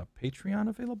Patreon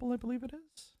available, I believe it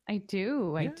is. I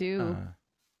do.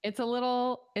 It's a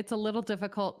little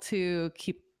difficult to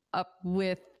keep up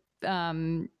with,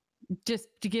 just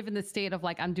given the state of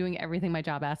like I'm doing everything my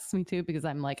job asks me to because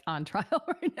I'm like on trial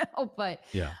right now. But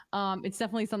yeah, it's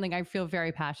definitely something I feel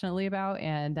very passionately about.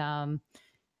 And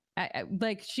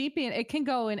like Sheepy, it can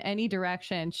go in any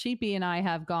direction. Sheepy and I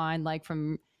have gone like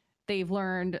from, they've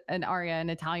learned an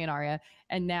Italian aria,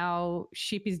 and now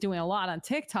Sheepy's doing a lot on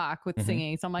TikTok with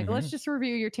singing. So I'm like, let's just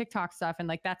review your TikTok stuff, and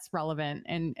like that's relevant.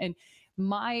 And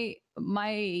my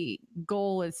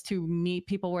goal is to meet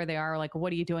people where they are, like,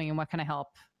 what are you doing and what can I help?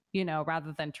 You know,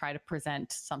 rather than try to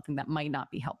present something that might not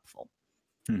be helpful.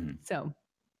 So,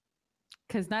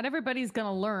 because not everybody's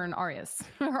gonna learn arias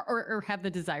or have the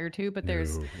desire to, but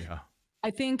there's I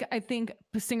think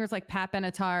singers like Pat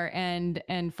Benatar and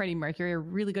Freddie Mercury are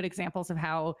really good examples of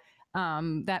how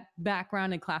that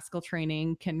background in classical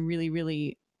training can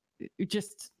really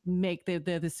just make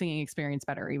the singing experience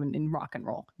better, even in rock and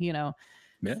roll, you know?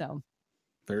 Yeah. So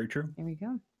very true. There we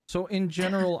go. So in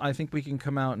general, I think we can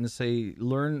come out and say,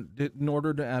 in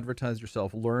order to advertise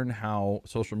yourself, learn how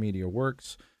social media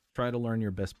works, try to learn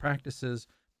your best practices,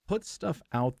 put stuff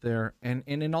out there, and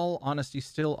in all honesty,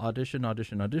 still audition,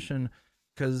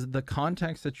 because the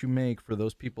contacts that you make for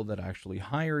those people that actually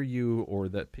hire you or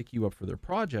that pick you up for their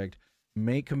project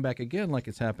may come back again, like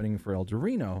it's happening for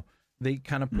Eldurrino. They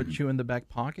kind of put you in the back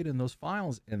pocket in those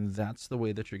files, and that's the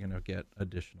way that you're going to get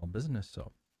additional business.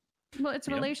 So, well, it's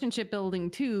relationship building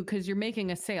too, because you're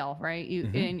making a sale, right? You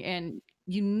and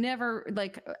you never,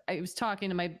 like, I was talking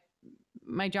to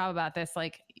my job about this,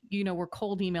 like, you know, we're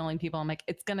cold emailing people. I'm like,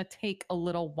 it's going to take a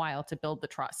little while to build the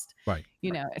trust, right?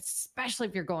 You know, especially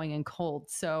if you're going in cold.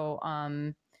 So,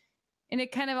 and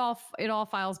it kind of all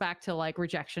files back to like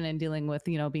rejection and dealing with,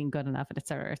 you know, being good enough, et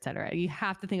cetera, et cetera. You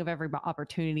have to think of every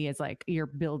opportunity as like you're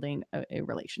building a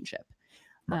relationship,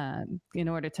 in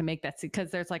order to make that,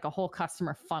 because there's like a whole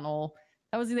customer funnel.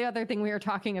 That was the other thing we were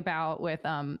talking about with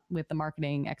the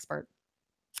marketing expert,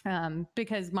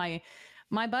 because my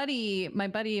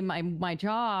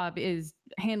job is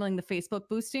handling the Facebook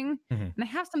boosting. And I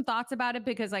have some thoughts about it,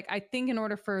 because like, I think in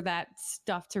order for that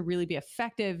stuff to really be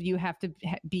effective, you have to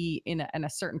be in a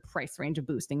certain price range of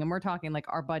boosting. And we're talking like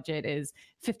our budget is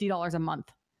 $50 a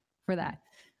month for that.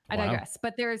 I digress.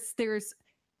 But there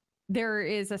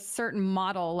is a certain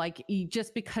model, like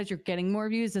just because you're getting more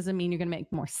views doesn't mean you're going to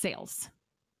make more sales,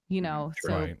 you know?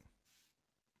 So right.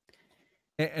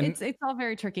 And it's all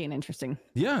very tricky and interesting.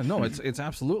 Yeah, no, it's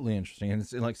absolutely interesting. And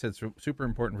it's, like I said, it's super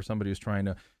important for somebody who's trying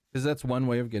to, because that's one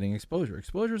way of getting exposure.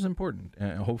 Exposure is important.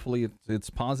 And hopefully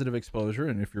it's positive exposure.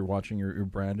 And if you're watching your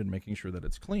brand and making sure that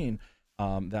it's clean,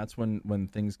 that's when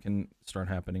things can start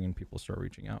happening and people start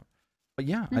reaching out. But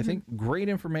yeah, I think great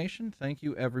information. Thank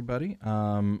you, everybody.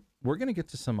 We're going to get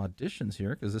to some auditions here,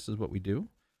 because this is what we do.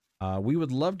 We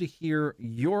would love to hear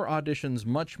your auditions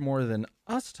much more than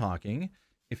us talking.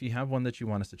 If you have one that you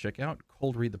want us to check out,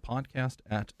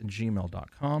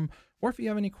 ColdReadthePodcast@gmail.com. Or if you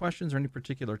have any questions or any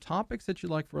particular topics that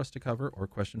you'd like for us to cover, or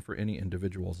question for any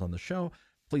individuals on the show,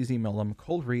 please email them,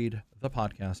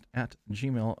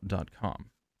 ColdReadthePodcast@gmail.com.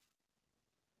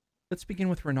 Let's begin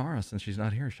with Renara, since she's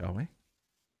not here, shall we?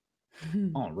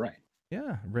 All right.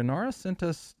 Yeah, Renara sent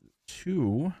us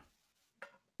two.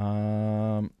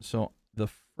 So the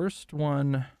first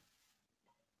one, let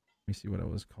me see what it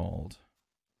was called.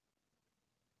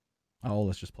 Oh,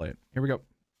 let's just play it. Here we go.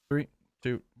 3,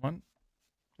 2, 1.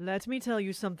 Let me tell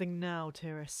you something now,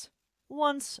 Tyrus.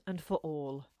 Once and for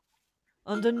all.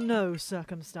 Under no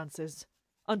circumstances,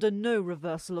 under no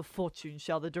reversal of fortune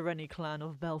shall the Durrani clan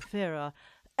of Belfira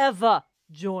ever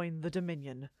join the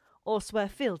Dominion, or swear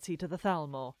fealty to the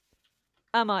Thalmor.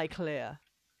 Am I clear?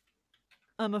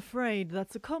 I'm afraid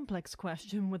that's a complex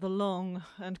question with a long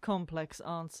and complex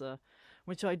answer,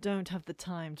 which I don't have the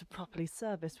time to properly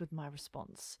service with my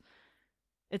response.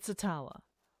 It's a tower,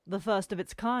 the first of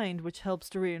its kind, which helps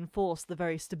to reinforce the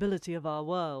very stability of our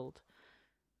world.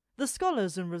 The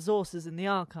scholars and resources in the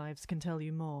archives can tell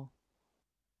you more.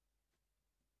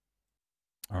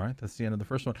 All right, that's the end of the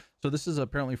first one. So this is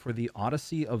apparently for the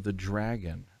Odyssey of the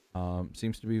Dragon.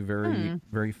 Seems to be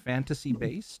very fantasy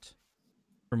based,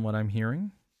 from what I'm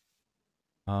hearing.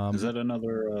 Is that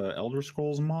another Elder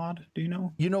Scrolls mod? Do you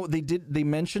know? You know, they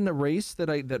mentioned a race that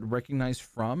I recognize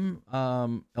from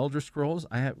Elder Scrolls.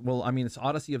 It's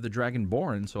Odyssey of the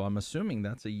Dragonborn, so I'm assuming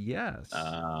that's a yes.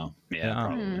 Yeah,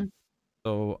 probably.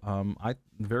 So I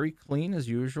very clean as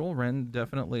usual. Ren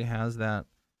definitely has that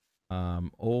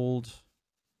older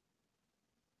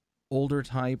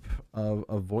type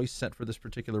of voice set for this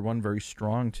particular one. Very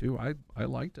strong too. I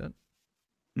liked it.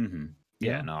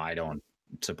 Yeah, no, I don't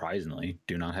surprisingly,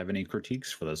 do not have any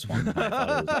critiques for this one. I thought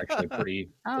it was actually pretty.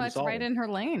 Oh, pretty it's solid. right in her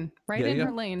lane. Right in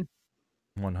her lane.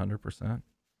 100%.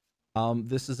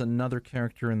 This is another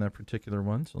character in that particular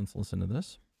one, so let's listen to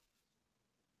this.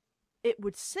 It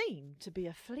would seem to be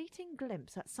a fleeting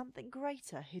glimpse at something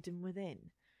greater hidden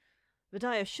within. But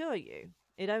I assure you,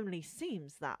 it only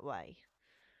seems that way.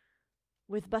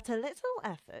 With but a little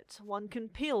effort, one can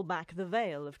peel back the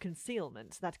veil of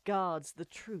concealment that guards the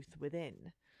truth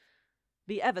within.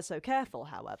 Be ever so careful,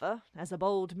 however, as a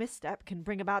bold misstep can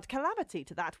bring about calamity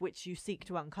to that which you seek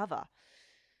to uncover.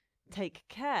 Take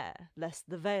care lest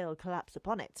the veil collapse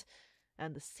upon it,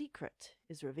 and the secret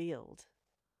is revealed.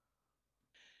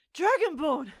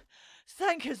 Dragonborn!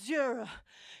 Thank Azura!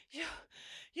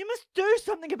 You must do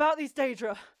something about these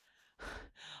Daedra!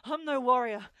 I'm no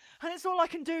warrior, and it's all I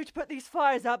can do to put these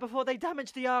fires out before they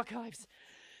damage the archives.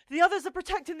 The others are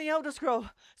protecting the Elder Scroll,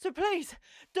 so please,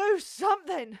 do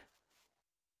something!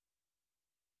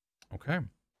 Okay.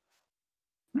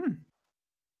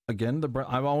 Again,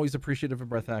 I'm always appreciative of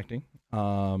breath acting.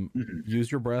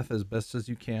 Use your breath as best as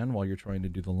you can while you're trying to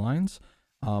do the lines.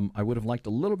 I would have liked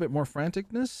a little bit more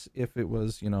franticness if it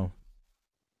was,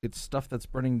 it's stuff that's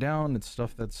burning down, it's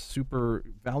stuff that's super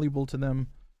valuable to them.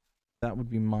 That would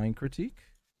be my critique.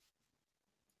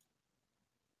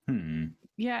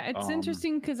 Yeah, it's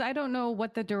interesting because I don't know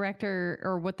what the director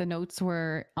or what the notes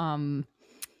were.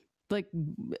 Like,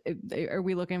 are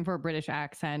we looking for a British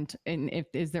accent? And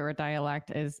is there a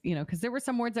dialect? Because there were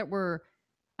some words that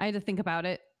I had to think about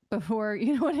it before.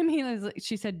 You know what I mean? It was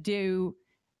she said "do,"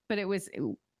 but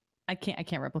I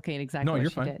can't replicate exactly. No, what you're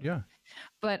she fine. did. Yeah.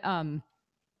 But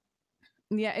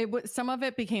yeah, it was some of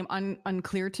it became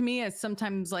unclear to me, as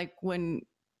sometimes like when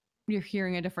you're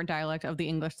hearing a different dialect of the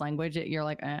English language, you're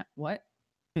like, what?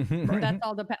 That's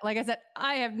all like I said,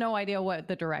 I have no idea what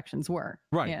the directions were.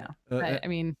 Right. I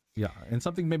mean, yeah, and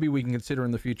something maybe we can consider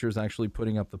in the future is actually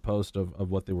putting up the post of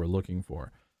what they were looking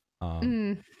for.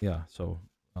 Yeah. So.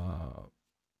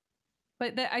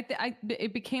 But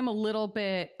it became a little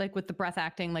bit like with the breath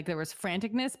acting, like there was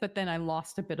franticness, but then I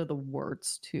lost a bit of the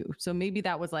words too. So maybe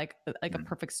that was like a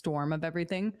perfect storm of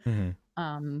everything.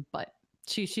 But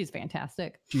she's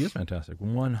fantastic. She is fantastic.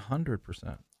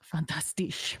 100%.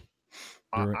 Fantastic.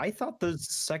 I thought the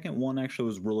second one actually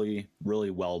was really,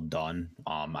 really well done.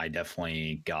 I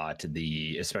definitely got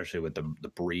especially with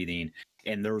the breathing,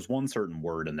 and there was one certain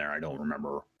word in there, I don't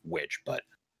remember which, but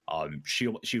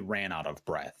she ran out of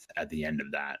breath at the end of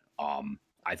that.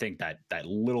 I think that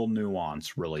little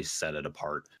nuance really set it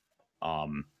apart.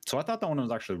 So I thought that one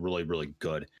was actually really, really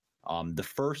good. The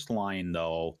first line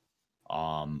though,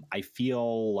 I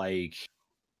feel like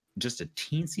just a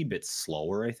teensy bit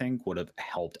slower, I think, would have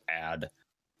helped add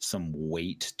some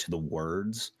weight to the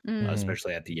words,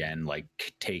 especially at the end, like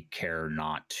take care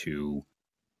not to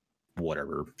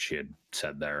whatever she had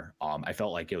said there. I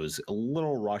felt like it was a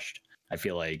little rushed. I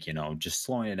feel like, just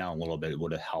slowing it down a little bit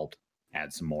would have helped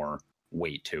add some more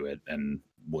weight to it and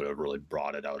would have really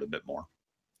brought it out a bit more.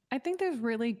 I think there's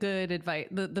really good advice.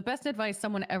 The best advice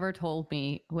someone ever told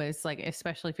me was like,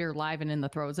 especially if you're live and in the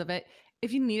throes of it,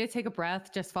 if you need to take a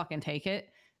breath, just fucking take it,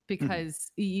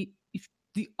 because the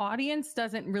audience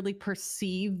doesn't really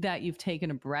perceive that you've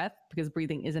taken a breath, because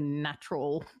breathing is a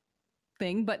natural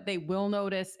thing, but they will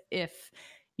notice if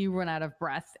you run out of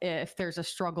breath, if there's a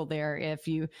struggle there, if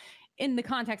you, in the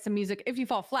context of music, if you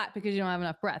fall flat because you don't have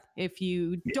enough breath, if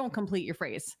you don't complete your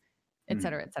phrase, et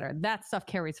cetera, that stuff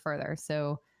carries further.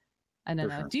 So I don't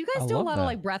know. Sure. Do you guys do a lot of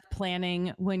like breath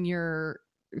planning when you're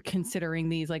considering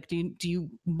these? Like, do you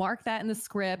mark that in the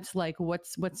script? Like,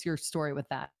 what's your story with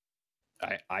that?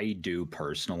 I do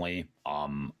personally.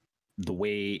 The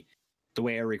way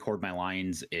I record my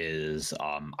lines is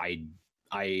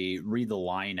I read the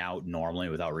line out normally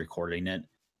without recording it,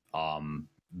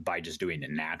 by just doing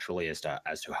it naturally as to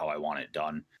how I want it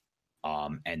done.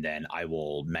 And then I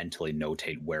will mentally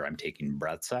notate where I'm taking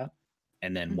breaths at.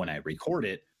 And then when I record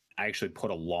it, I actually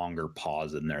put a longer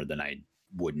pause in there than I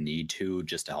would need to,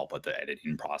 just to help with the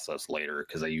editing process later,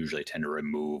 because I usually tend to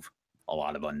remove a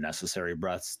lot of unnecessary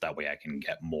breaths. That way I can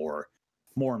get more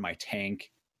in my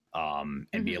tank, and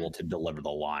be able to deliver the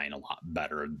line a lot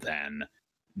better than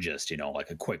just,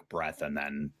 like a quick breath and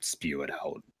then spew it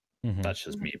out. That's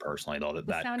just me personally, though.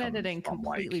 The sound editing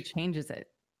completely changes it.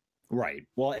 Right.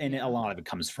 Well, and a lot of it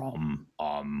comes from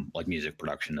like music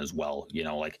production as well.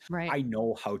 I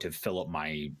know how to fill up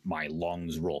my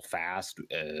lungs real fast,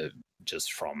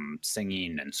 just from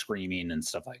singing and screaming and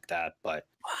stuff like that. But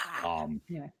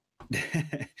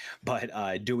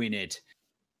but doing it,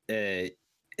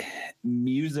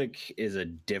 music is a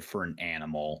different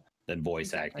animal than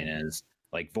voice acting is.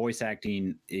 Like voice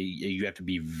acting, you have to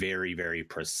be very, very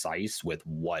precise with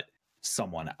what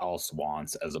someone else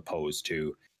wants, as opposed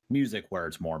to music, where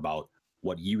it's more about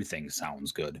what you think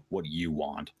sounds good, what you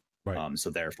want. Right. So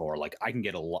therefore, like I can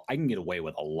get away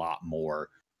with a lot more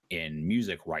in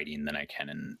music writing than I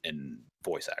can in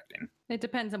voice acting. It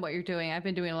depends on what you're doing. I've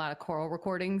been doing a lot of choral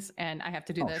recordings, and I have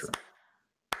to do this. Sure.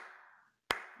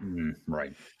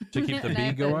 Right. To keep the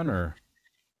beat going, or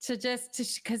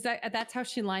because that's how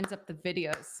she lines up the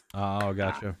videos. Oh,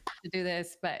 gotcha. To do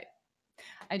this, but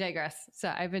I digress.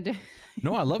 So I've been doing.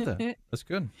 No, I love that. That's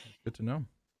good. Good to know.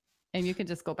 And you can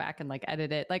just go back and like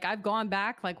edit it. Like I've gone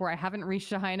back like where I haven't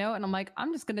reached a high note, and I'm like,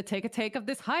 I'm just gonna take a take of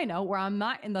this high note where I'm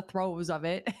not in the throes of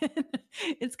it.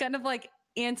 It's kind of like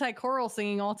anti-choral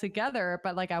singing altogether,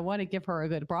 but like I want to give her a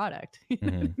good product.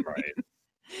 Right.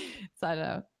 So I don't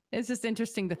know. It's just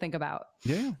interesting to think about.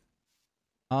 Yeah.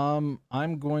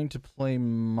 I'm going to play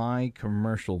my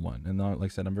commercial one, and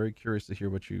like I said, I'm very curious to hear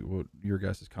what your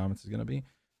guys' comments is going to be.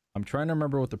 I'm trying to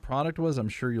remember what the product was. I'm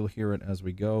sure you'll hear it as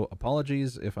we go.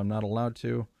 Apologies if I'm not allowed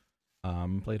to.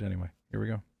 Play it anyway. Here we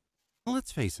go.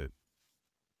 Let's face it.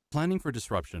 Planning for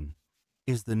disruption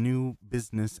is the new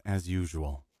business as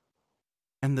usual.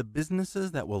 And the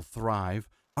businesses that will thrive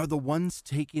are the ones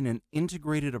taking an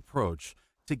integrated approach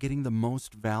to getting the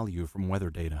most value from weather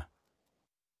data.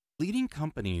 Leading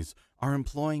companies are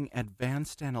employing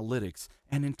advanced analytics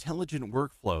and intelligent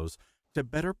workflows to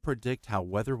better predict how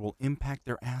weather will impact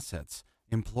their assets,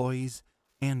 employees,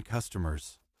 and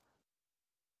customers.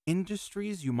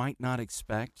 Industries you might not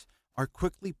expect are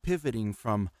quickly pivoting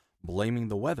from blaming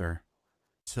the weather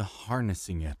to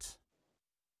harnessing it.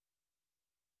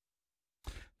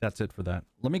 That's it for that.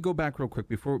 Let me go back real quick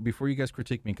before you guys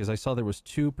critique me, because I saw there was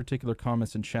 2 particular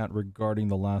comments in chat regarding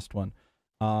the last one.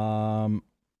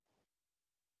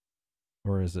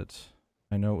 Or is it?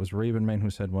 I know it was Ravenman who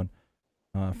said one.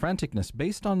 Franticness.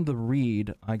 Based on the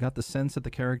read, I got the sense that the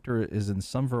character is in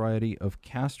some variety of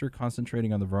caster,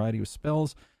 concentrating on the variety of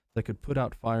spells that could put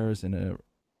out fires and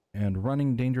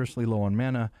running dangerously low on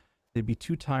mana. They'd be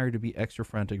too tired to be extra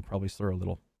frantic, probably slur a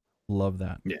little. Love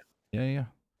that. Yeah.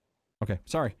 Okay,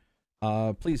 sorry.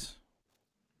 Please.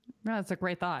 No, that's a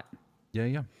great thought.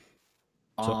 Yeah.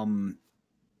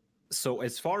 So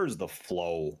as far as the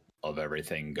flow of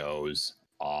everything goes,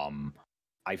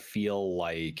 I feel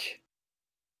like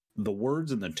the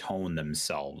words and the tone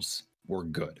themselves were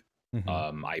good.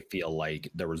 I feel like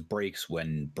there was breaks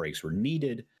when breaks were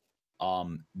needed.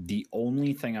 The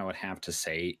only thing I would have to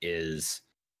say is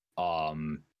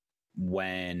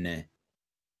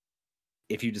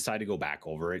if you decide to go back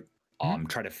over it,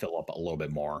 try to fill up a little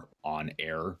bit more on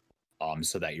air,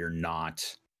 so that you're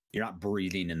not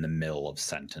breathing in the middle of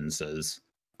sentences.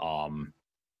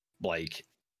 Like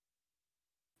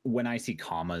when I see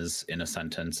commas in a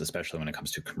sentence, especially when it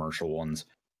comes to commercial ones,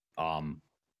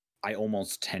 I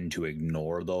almost tend to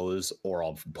ignore those, or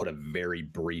I'll put a very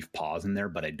brief pause in there,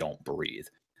 but I don't breathe.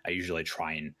 I usually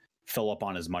try and fill up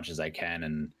on as much as I can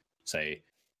and say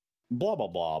blah blah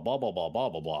blah blah blah blah blah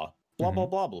blah blah blah blah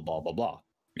blah blah blah blah blah.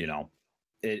 You know,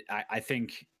 I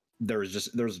think there's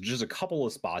just a couple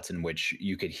of spots in which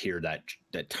you could hear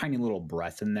that tiny little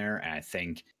breath in there, and I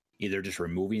think either just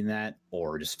removing that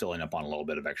or just filling up on a little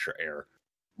bit of extra air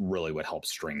really would help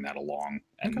string that along,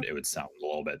 and it would sound a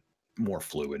little bit more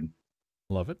fluid.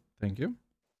 Love it. Thank you.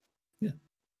 Yeah.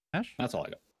 Ash? That's all I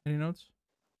got. Any notes?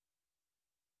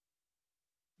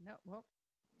 No, well,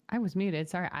 I was muted.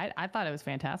 Sorry. I thought it was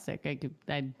fantastic.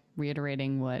 I'm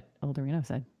reiterating what Eldurrino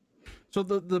said. So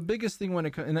the biggest thing when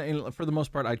it comes, and for the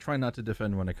most part, I try not to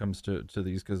defend when it comes to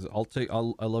these, because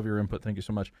I love your input. Thank you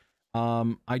so much.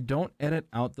 I don't edit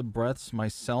out the breaths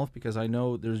myself, because I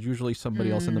know there's usually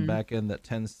somebody else in the back end that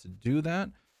tends to do that.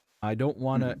 I don't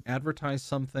want to advertise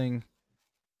something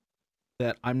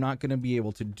that I'm not going to be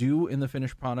able to do in the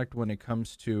finished product when it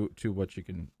comes to what you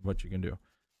can do.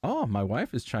 Oh, my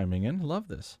wife is chiming in. Love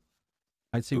this.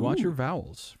 I'd say watch your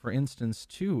vowels. For instance,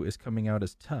 "to" is coming out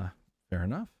as "ta." Fair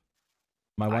enough.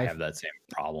 My wife. I have that same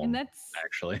problem. And that's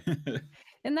actually.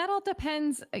 And that all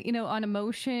depends, on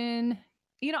emotion.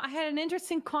 I had an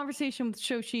interesting conversation with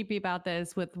Show Sheepy about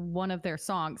this with one of their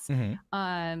songs,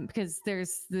 because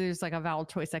there's like a vowel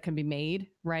choice that can be made,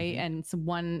 right? And so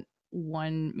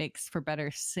one makes for better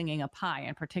singing up high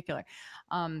in particular.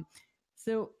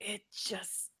 So it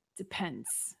just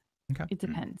depends. Okay. It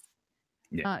depends.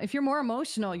 Yeah. If you're more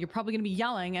emotional, you're probably going to be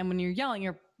yelling, and when you're yelling,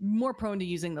 you're more prone to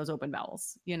using those open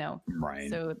vowels. Right.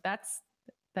 So that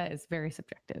is very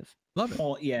subjective. Love it.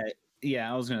 Well,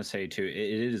 yeah, I was gonna say too, it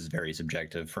is very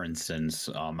subjective. For instance,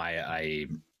 I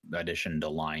auditioned a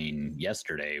line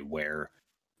yesterday where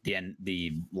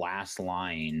the last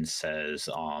line says,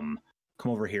 come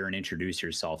over here and introduce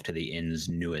yourself to the inn's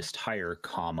newest hire,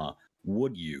 comma,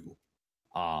 would you?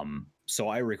 So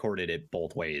I recorded it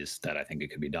both ways that I think it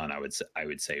could be done. I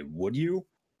would say, would you?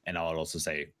 And I would also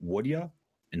say, would ya?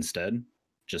 Instead,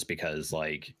 just because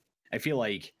like, I feel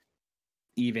like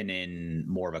even in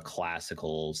more of a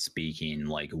classical speaking,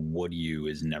 like would you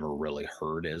is never really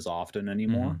heard as often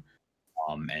anymore.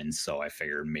 And so I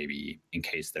figured maybe in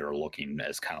case they were looking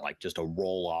as kind of like just a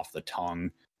roll off the tongue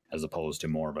as opposed to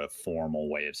more of a formal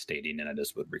way of stating it, I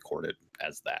just would record it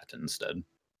as that instead.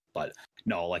 But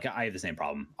no, like I have the same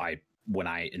problem.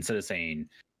 Instead of saying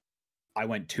I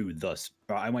went to the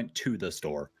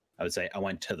store, I would say I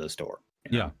went to the store.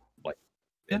 You know? Like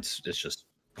it's just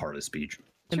part of the speech.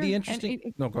 And the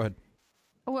interesting no, go ahead.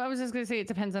 Well, I was just gonna say it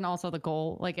depends on also the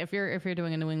goal. Like if you're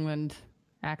doing a New England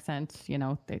accent, you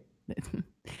know,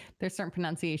 there's certain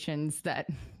pronunciations that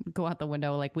go out the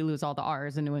window. Like we lose all the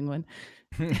R's in New England.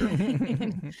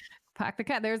 Pack the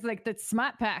cat. There's like the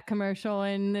Smart Pack commercial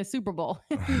in the Super Bowl.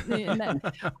 And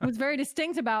that, what's very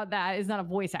distinct about that is not a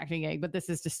voice acting gig, but this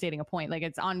is just stating a point. Like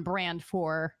it's on brand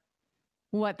for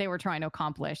what they were trying to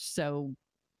accomplish. So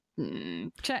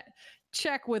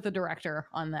check with the director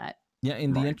on that. Yeah,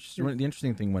 and the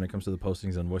interesting thing when it comes to the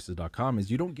postings on voices.com is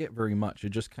you don't get very much. It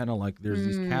just kind of like there's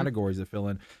these categories that fill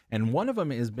in, and one of them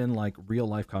has been like real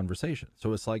life conversation.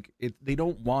 So it's like they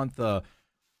don't want the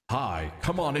 "Hi,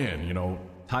 come on in," you know,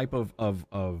 type of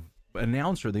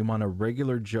announcer. They want a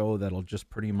regular Joe that'll just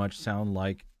pretty much sound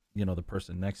like, you know, the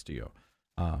person next to you.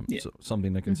 So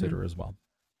something to consider as well.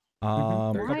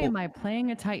 Why am I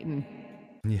playing a Titan?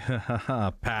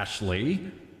 Yeah,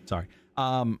 Pashley. Sorry.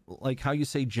 Like how you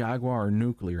say Jaguar or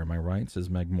nuclear, am I right? Says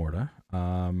Meg Morta.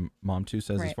 Mom 2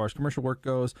 says, as far as commercial work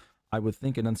goes, I would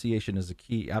think enunciation is a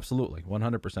key. Absolutely,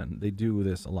 100%. They do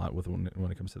this a lot with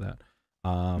when it comes to that.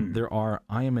 There are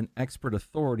I am an expert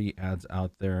authority ads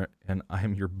out there, and I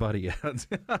am your buddy ads.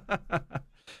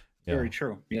 Very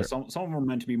true. Yeah, some of them are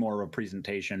meant to be more of a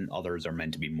presentation. Others are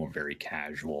meant to be more very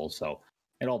casual. So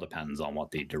it all depends on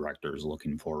what the director is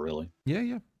looking for, really.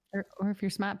 Yeah. Or if you're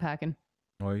smart packing.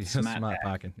 Oh, yeah, smart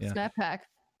packing. Yeah. Smart pack.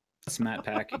 Smart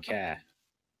pack a cat.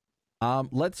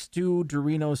 Let's do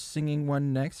Dorino's singing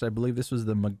one next. I believe this was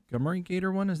the Montgomery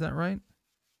Gator one. Is that right?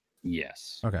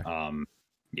 Yes. Okay.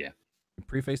 Yeah.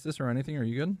 Preface this or anything? Are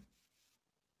you good?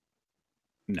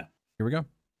 No. Here we go.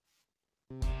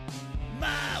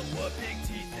 My whooping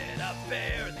teeth that I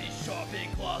bear, these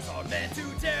sharpened claws are meant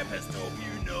to tear. Pest, hope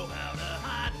you know how to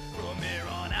hide. From here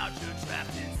on out, you're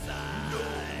trapped inside.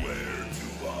 Nowhere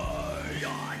to hide.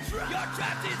 You're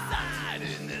trapped inside,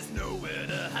 and there's nowhere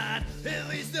to hide. At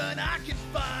least none I can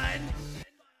find.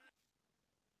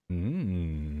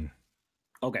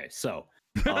 Okay, so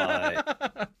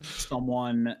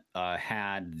someone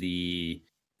had the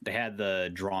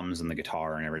drums and the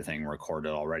guitar and everything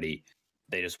recorded already.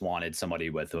 They just wanted somebody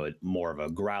with a more of a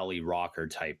growly rocker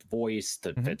type voice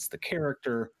that fits the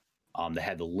character. They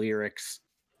had the lyrics.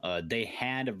 They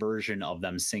had a version of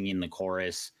them singing the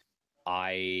chorus.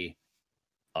 I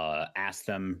asked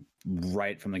them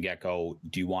right from the get-go,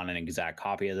 do you want an exact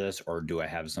copy of this, or do I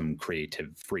have some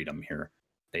creative freedom here?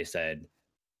 They said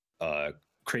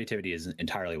creativity is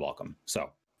entirely welcome.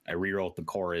 So I rewrote the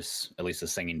chorus, at least the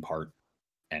singing part,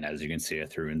 and as you can see, I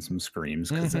threw in some screams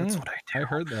because that's what I do. I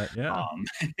heard that, yeah.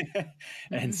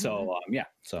 And so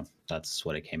so that's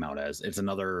what it came out as. It's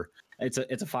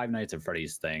a Five Nights at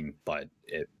Freddy's thing, but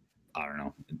I don't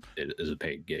know, it is a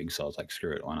paid gig, so I was like,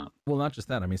 screw it, why not? Well, not just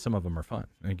that. I mean, some of them are fun.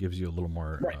 It gives you a little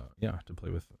more, to play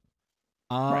with.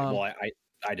 Right. Well,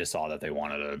 I just saw that they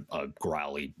wanted a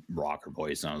growly rocker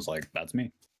voice, and I was like, that's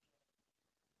me.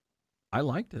 I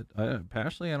liked it.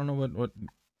 Pashley, I don't know what.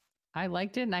 I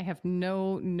liked it, and I have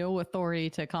no authority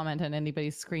to comment on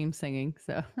anybody's scream singing.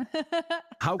 So,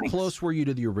 how close were you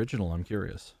to the original? I'm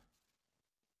curious.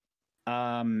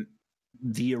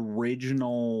 The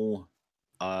original.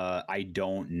 I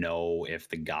don't know if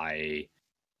the guy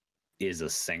is a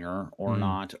singer or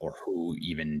not, or who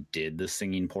even did the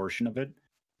singing portion of it.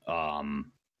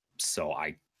 So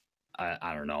I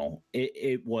don't know.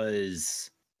 It was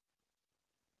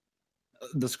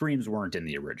the screams weren't in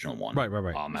the original one. Right.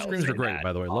 Screams are great,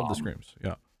 by the way. Love the screams.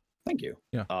 Yeah. Thank you.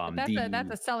 Yeah.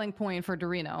 That's a selling point for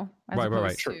Eldurrino.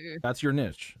 Right. Sure. That's your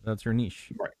niche.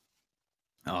 Right.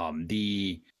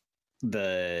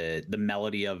 The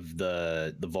melody of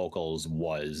the vocals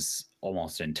was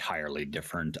almost entirely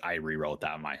different. I rewrote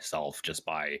that myself just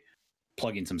by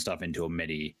plugging some stuff into a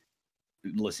MIDI,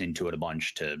 listening to it a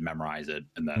bunch to memorize it,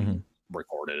 and then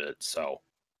recorded it. So,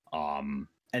 and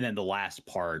then the last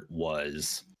part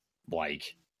was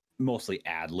like mostly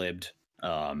ad-libbed.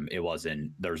 It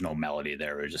wasn't, there's no melody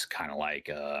there. It was just kind of like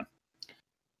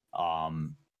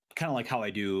how I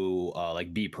do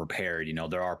like Be Prepared. You know,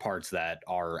 there are parts that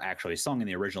are actually sung in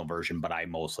the original version, but I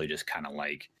mostly just kind of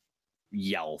like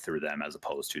yell through them as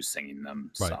opposed to singing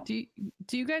them. Right. So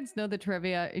Do you guys know the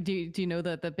trivia? Do you know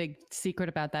the big secret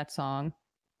about that song?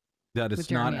 That With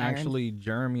it's not Jeremy Irons? actually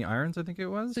Jeremy Irons, I think it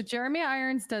was. So Jeremy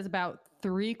Irons does about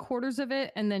 3/4 of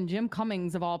it, and then Jim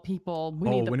Cummings, of all people,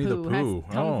 Winnie the Pooh,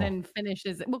 comes and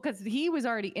finishes it. Well, because he was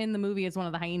already in the movie as one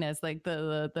of the hyenas, like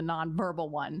the non-verbal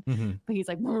one. Mhm. But he's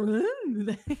like,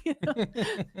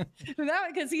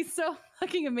 because he's so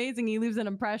fucking amazing. He leaves an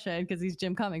impression because he's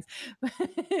Jim Cummings.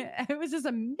 It was just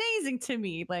amazing to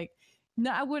me. Like,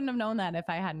 no, I wouldn't have known that if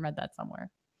I hadn't read that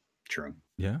somewhere. True.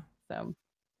 Yeah. So.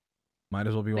 Might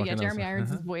as well be But walking. yeah, Jeremy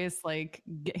Irons' voice, like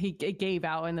he gave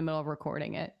out in the middle of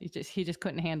recording it. He just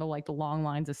couldn't handle like the long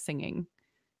lines of singing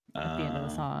at the end of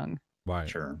the song. Right.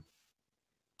 Sure.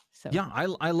 So yeah,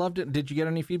 I loved it. Did you get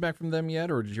any feedback from them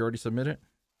yet, or did you already submit it?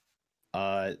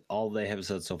 All they have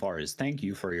said so far is thank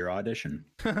you for your audition.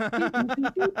 All right,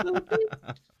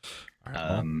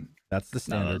 well, that's the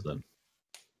standard. But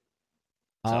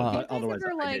do you otherwise,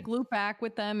 ever I like did. loop back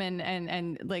with them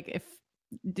and like if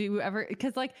do you ever,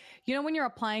 because like, you know, when you're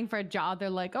applying for a job, they're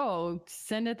like, oh,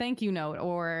 send a thank you note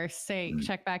or say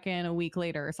check back in a week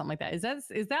later or something like that.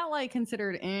 Is that like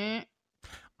considered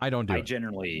I don't do I it.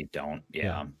 generally don't,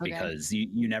 Yeah. because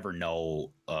you never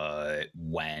know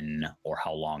when or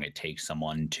how long it takes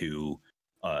someone to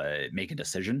make a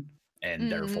decision.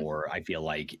 And therefore, I feel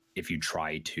like if you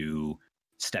try to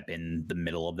step in the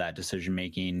middle of that decision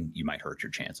making, you might hurt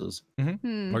your chances.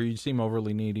 Or you seem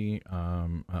overly needy,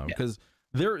 because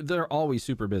they're always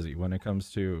super busy when it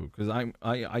comes to, because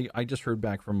I just heard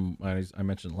back from, I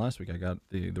mentioned last week, I got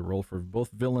the role for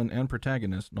both villain and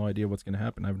protagonist. No idea what's going to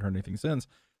happen. I haven't heard anything since,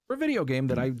 for a video game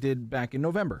that I did back in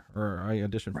November, or I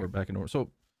auditioned for back in November.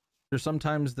 So there's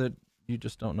sometimes that you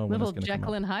just don't know when little it's going to come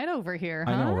Jekyll out. and Hyde over here,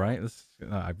 huh? I know, right?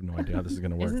 I have no idea how this is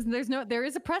going to work. There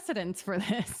is a precedence for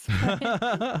this.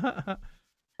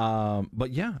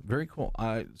 But yeah, very cool.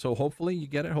 So hopefully you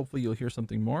get it. Hopefully you'll hear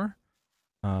something more.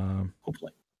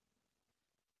 Hopefully.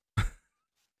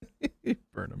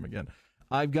 Burn him again.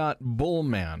 I've got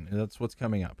Bullman. That's what's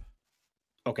coming up.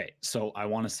 Okay, so I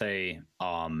want to say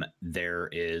there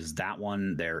is that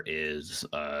one. There is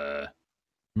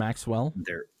Maxwell.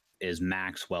 There is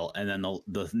Maxwell, and then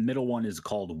the middle one is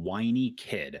called Whiny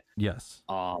Kid. Yes.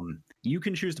 You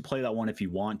can choose to play that one if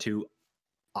you want to.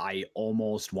 I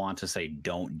almost want to say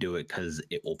don't do it because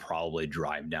it will probably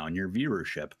drive down your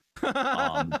viewership.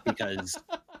 Because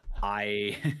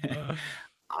I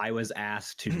was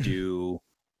asked to do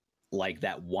like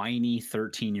that whiny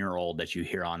 13-year-old that you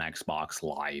hear on Xbox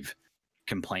Live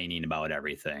complaining about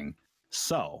everything.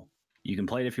 So you can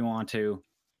play it if you want to.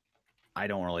 I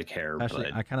don't really care. Actually,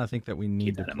 but I kind of think that we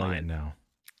need to play it now.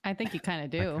 I think you kind of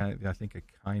do. I think I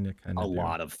kind of a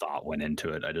lot of thought went into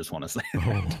it. I just want to say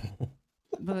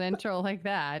With an intro like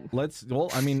that. Well,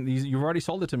 I mean, you've already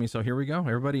sold it to me, so here we go.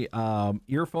 Everybody,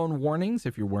 earphone warnings.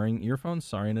 If you're wearing earphones,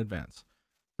 sorry in advance.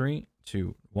 3,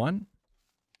 2, 1.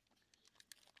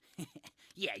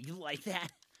 Yeah, you like that?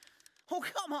 Oh,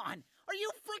 come on. Are you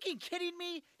freaking kidding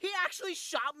me? He actually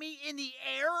shot me in the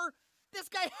air? This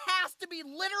guy has to be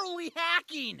literally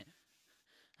hacking.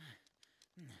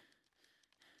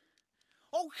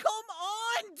 Oh, come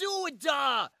on, dude.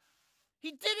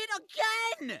 He did it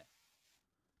again.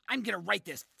 I'm gonna write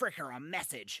this fricker a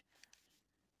message.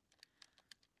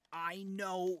 I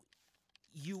know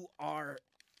you are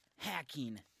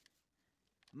hacking.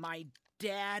 My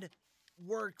dad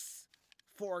works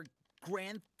for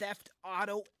Grand Theft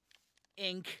Auto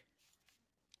Inc.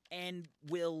 and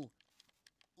will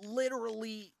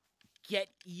literally get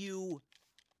you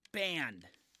banned.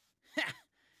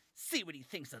 See what he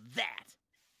thinks of that.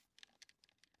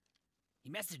 He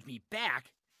messaged me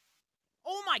back.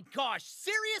 Oh my gosh,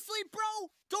 seriously, bro?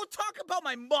 Don't talk about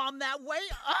my mom that way.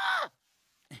 Ah!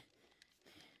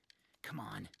 Come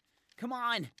on. Come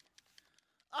on.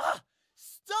 Ah!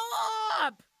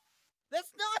 Stop!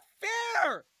 That's not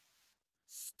fair!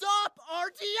 Stop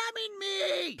RDMing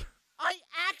me! I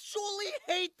actually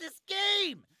hate this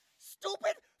game!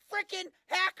 Stupid frickin'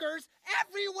 hackers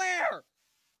everywhere!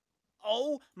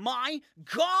 Oh my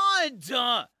god!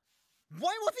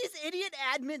 Why will these idiot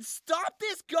admins stop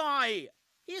this guy?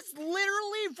 He's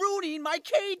literally ruining my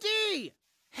KD!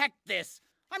 Heck this,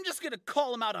 I'm just gonna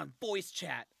call him out on voice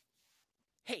chat.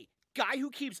 Hey, guy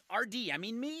who keeps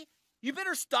RDMing me, you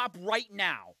better stop right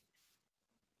now.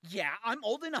 Yeah, I'm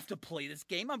old enough to play this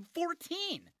game, I'm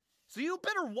 14. So you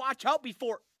better watch out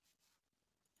before...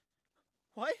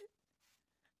 What?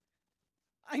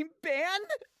 I'm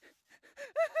banned?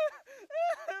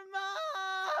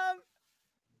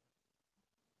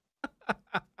 Mom!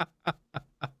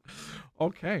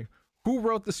 Okay. Who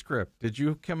wrote the script? Did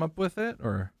you come up with it,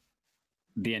 or?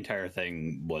 The entire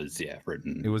thing was,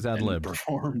 written. It was ad lib.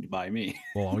 Performed by me.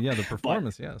 Well, yeah, the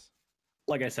performance, yes.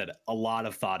 Like I said, a lot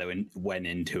of thought went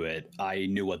into it. I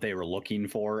knew what they were looking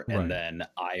for, and then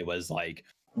I was like,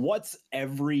 what's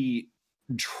every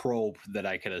trope that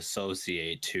I could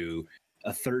associate to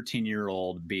a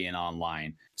 13-year-old being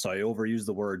online? So I overused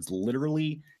the words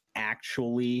literally,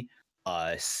 actually,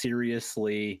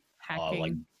 seriously,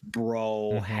 like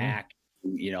bro, hack,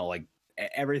 like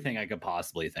everything I could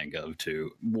possibly think of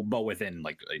but within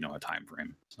like, a time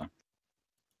frame. So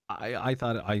I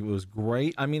thought it was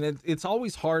great. I mean, it's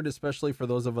always hard, especially for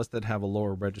those of us that have a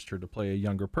lower register, to play a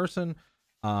younger person.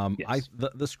 Yes.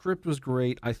 The script was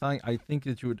great. I think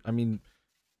that you would, I mean,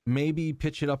 maybe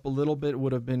pitch it up a little bit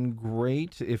would have been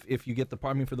great if you get the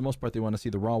part. I mean, for the most part, they want to see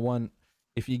the raw one.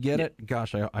 If you get it,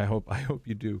 gosh, I hope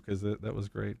you do, because that was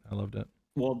great. I loved it.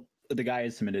 Well, the guy I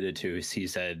submitted it to, he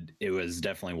said it was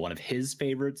definitely one of his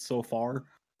favorites so far.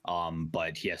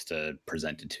 But he has to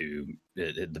present it to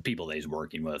the people that he's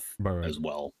working with as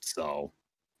well. So,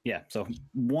 yeah. So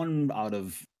 1 out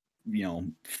of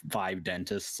 5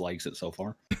 dentists likes it so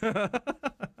far.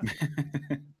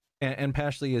 And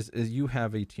Pashley, is you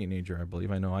have a teenager, I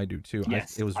believe. I know I do too.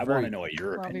 Yes, I want to know what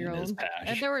your opinion is, Pash.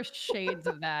 And there were shades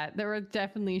of that. There were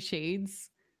definitely shades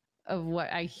of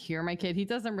what I hear my kid. He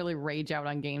doesn't really rage out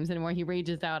on games anymore. He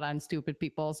rages out on stupid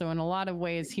people. So in a lot of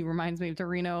ways, he reminds me of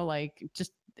Eldurrino. Like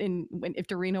just if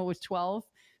Eldurrino was 12,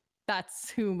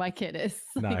 that's who my kid is.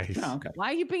 Like, nice. Oh, okay.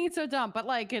 Why are you being so dumb? But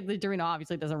like Eldurrino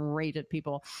obviously doesn't rage at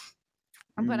people.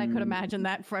 But I could imagine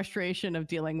that frustration of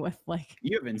dealing with like.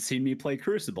 You haven't seen me play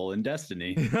Crucible in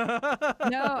Destiny.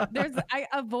 No, I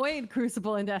avoid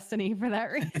Crucible in Destiny for that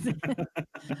reason.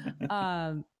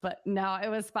 But no, it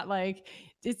was about like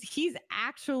he's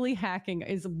actually hacking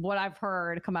is what I've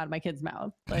heard come out of my kid's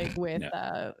mouth, like with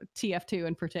TF2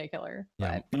 in particular.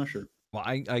 Yeah, but, not sure. Well,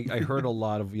 I heard a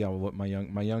lot of what my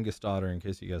youngest daughter, in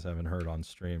case you guys haven't heard on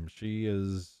stream, she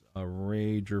is a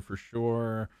rager for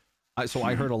sure. So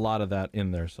I heard a lot of that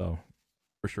in there. So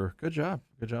for sure, good job.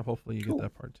 Hopefully you get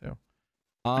that part too.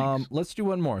 Let's do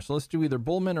one more. So let's do either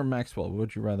Bullman or Maxwell. What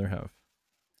would you rather have?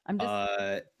 I'm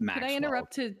just. Maxwell. Could I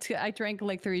interrupt to? I drank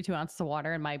like 32 ounces of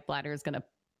water, and my bladder is gonna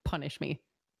punish me.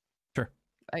 Sure.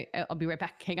 I'll be right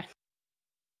back. Hang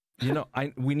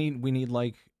on. We need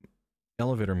like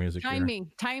elevator music. Time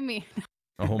me.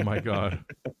 Oh my god.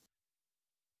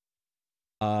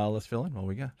 Let's fill in what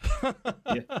we got.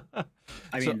 Yeah.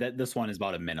 I mean, this one is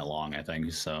about a minute long, I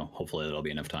think. So hopefully it'll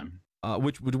be enough time.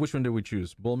 Which one did we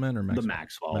choose? Bullman or Maxwell? The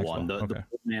Maxwell one. The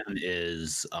Bullman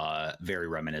is very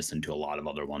reminiscent to a lot of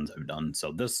other ones I've done.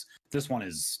 So this one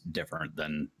is different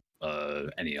than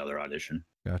any other audition.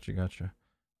 Gotcha.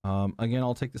 Again,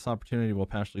 I'll take this opportunity while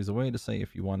Pashley's away to say,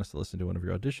 if you want us to listen to one of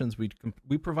your auditions, we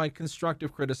provide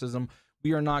constructive criticism.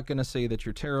 We are not going to say that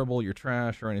you're terrible, you're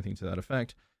trash, or anything to that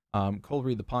effect.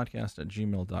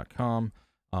 ColdReadthePodcast@gmail.com.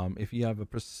 If you have a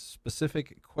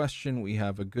specific question, we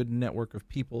have a good network of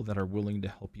people that are willing to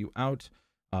help you out.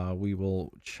 We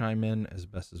will chime in as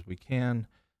best as we can.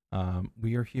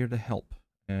 We are here to help.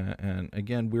 And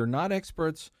again, we're not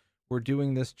experts. We're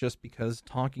doing this just because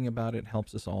talking about it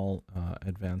helps us all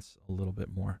advance a little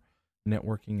bit more.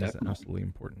 Networking is absolutely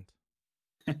important.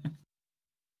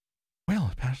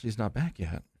 Well, Pashley's not back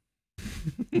yet.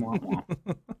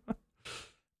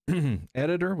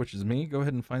 Editor, which is me, go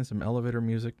ahead and find some elevator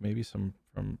music, maybe some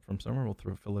from somewhere. We'll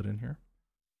fill it in here.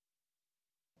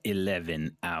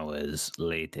 11 hours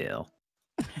later.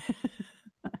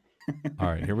 All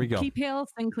right, here we go. Keep hail,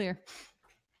 sing clear.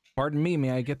 Pardon me,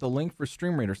 may I get the link for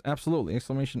Stream Raiders? Absolutely!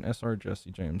 Exclamation SR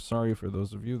Jesse James. Sorry for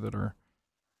those of you that are.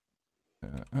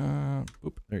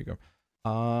 Oop, there you go.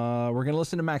 We're gonna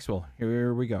listen to Maxwell.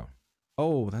 Here we go.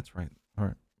 Oh, that's right. All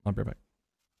right, I'll be right back.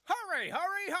 Hurry!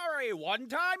 One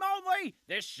time only!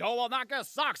 This show will knock your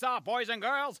socks off, boys and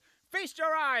girls! Feast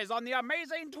your eyes on the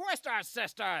amazing Twister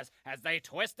Sisters as they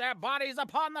twist their bodies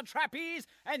upon the trapeze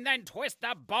and then twist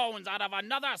the bones out of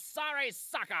another sorry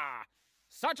sucker!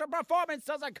 Such a performance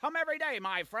doesn't come every day,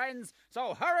 my friends,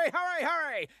 so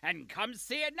hurry, and come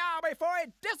see it now before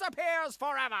it disappears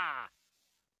forever!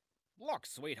 Look,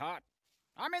 sweetheart,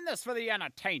 I'm in this for the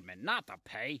entertainment, not the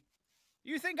pay.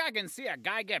 You think I can see a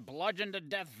guy get bludgeoned to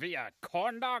death via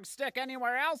corn dog stick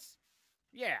anywhere else?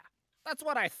 Yeah, that's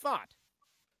what I thought.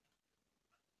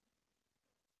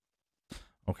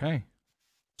 Okay.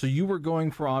 So you were going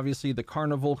for, obviously, the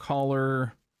carnival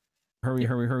caller,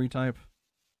 hurry type.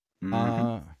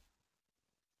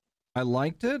 I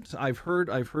liked it. I've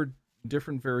heard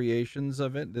different variations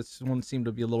of it. This one seemed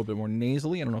to be a little bit more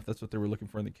nasally. I don't know if that's what they were looking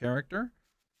for in the character.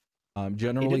 He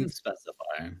Generally, didn't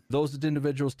specify. those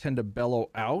individuals tend to bellow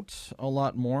out a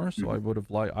lot more. So I would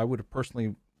have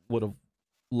personally would have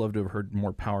loved to have heard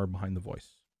more power behind the voice.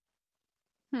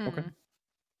 Okay.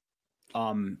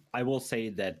 I will say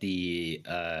that the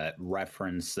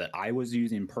reference that I was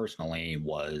using personally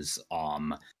was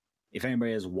if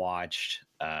anybody has watched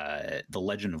The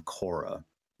Legend of Korra,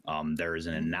 there is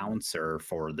an announcer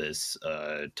for this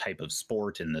type of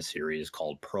sport in the series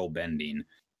called pro bending,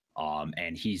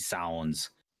 and he sounds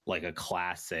like a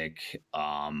classic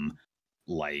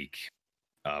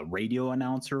radio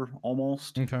announcer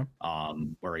almost. Okay.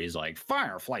 Where he's like,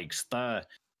 Fireflakes, the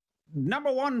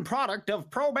 #1 product of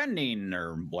pro bending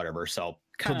or whatever. So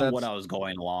kind of what I was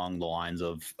going along the lines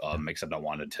of, except I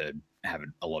wanted to have it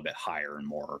a little bit higher and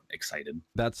more excited.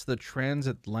 That's the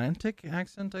transatlantic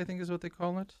accent, I think is what they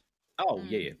call it. Oh,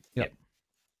 yeah.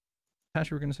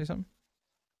 Pash, you were going to say something?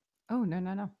 Oh,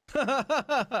 no.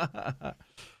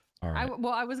 All right.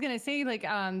 I was going to say, like,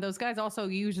 those guys also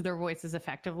use their voices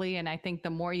effectively. And I think the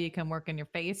more you can work in your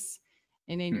face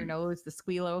and in your nose, the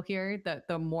squealo here,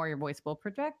 the more your voice will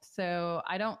project. So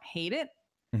I don't hate it.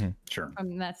 Sure.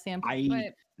 From that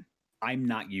standpoint. I'm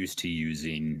not used to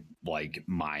using like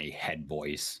my head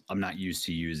voice. I'm not used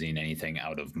to using anything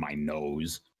out of my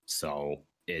nose. So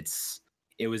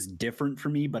it was different for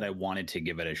me, but I wanted to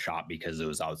give it a shot because it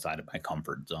was outside of my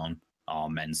comfort zone.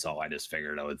 And so I just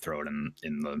figured I would throw it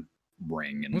in the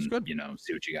ring and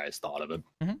see what you guys thought of it.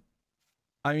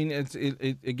 I mean,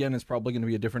 it's probably going to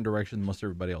be a different direction than most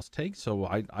everybody else takes. So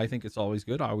I think it's always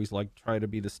good. I always try to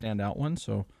be the standout one.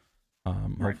 So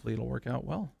hopefully it'll work out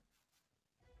well.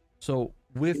 So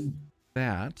with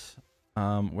that,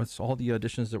 with all the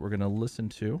auditions that we're going to listen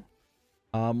to,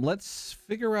 let's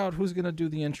figure out who's going to do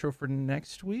the intro for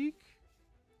next week.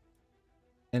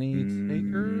 Any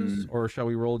takers, or shall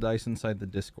we roll dice inside the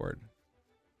Discord?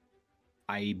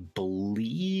 I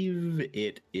believe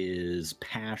it is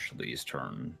Pashley's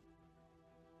turn,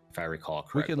 if I recall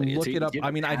correctly. We can look it up. I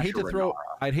mean, I'd hate to throw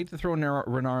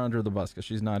Renara under the bus because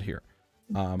she's not here.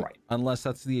 Right. Unless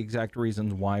that's the exact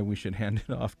reasons why we should hand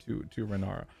it off to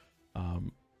Renara.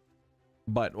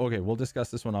 But okay, we'll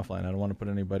discuss this one offline. I don't want to put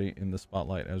anybody in the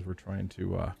spotlight as we're trying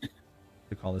to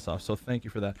call this off. So thank you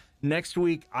for that. Next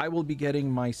week, I will be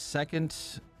getting my second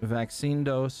vaccine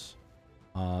dose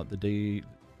the day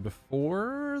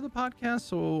before the podcast.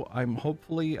 So I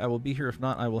will be here. If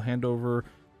not, I will hand over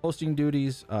hosting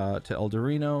duties to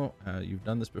Eldurrino. You've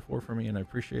done this before for me, and I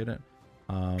appreciate it.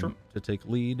 To take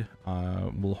lead.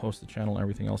 We'll host the channel and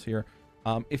everything else here.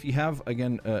 If you have,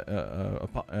 again,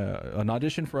 an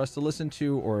audition for us to listen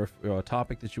to, or a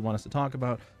topic that you want us to talk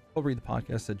about,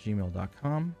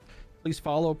 ColdReadthePodcast@gmail.com. Please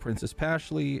follow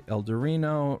PrincessPashley,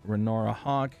 Eldurrino, Renara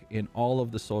Hawke in all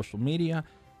of the social media.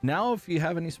 Now, if you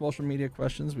have any social media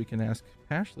questions, we can ask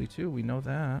Pashley too. We know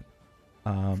that.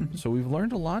 So we've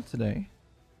learned a lot today.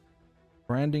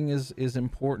 Branding is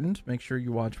important. Make sure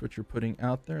you watch what you're putting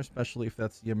out there, especially if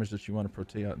that's the image that you want to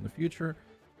portray out in the future.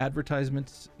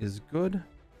 Advertisements is good.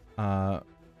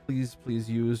 Please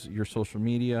use your social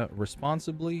media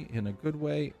responsibly in a good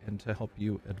way and to help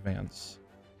you advance.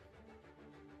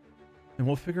 And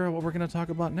we'll figure out what we're going to talk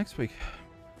about next week.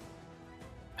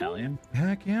 Hell yeah.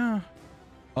 Heck yeah.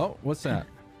 Oh, what's that?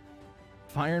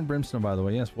 Fire and brimstone, by the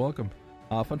way. Yes, welcome.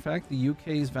 Fun fact, the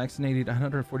UK's vaccinated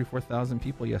 144,000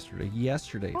 people yesterday.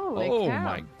 Holy cow.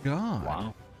 My God.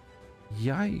 Wow.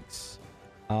 Yikes.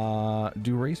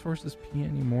 Do racehorses pee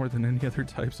any more than any other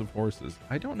types of horses?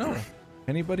 I don't know.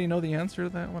 Anybody know the answer to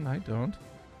that one? I don't.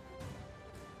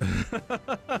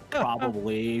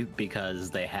 Probably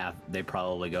because they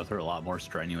probably go through a lot more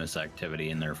strenuous activity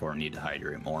and therefore need to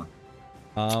hydrate more.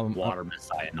 Water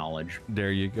messiah knowledge.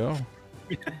 There you go.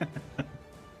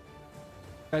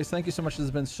 Guys, thank you so much. This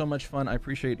has been so much fun. I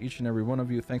appreciate each and every one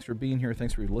of you. Thanks for being here.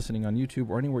 Thanks for listening on YouTube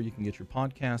or anywhere you can get your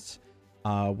podcasts.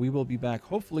 We will be back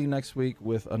hopefully next week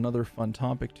with another fun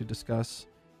topic to discuss.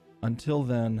 Until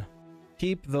then,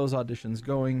 keep those auditions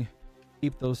going,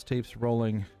 keep those tapes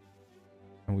rolling,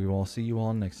 and we will see you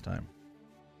all next time.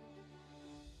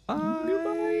 Bye.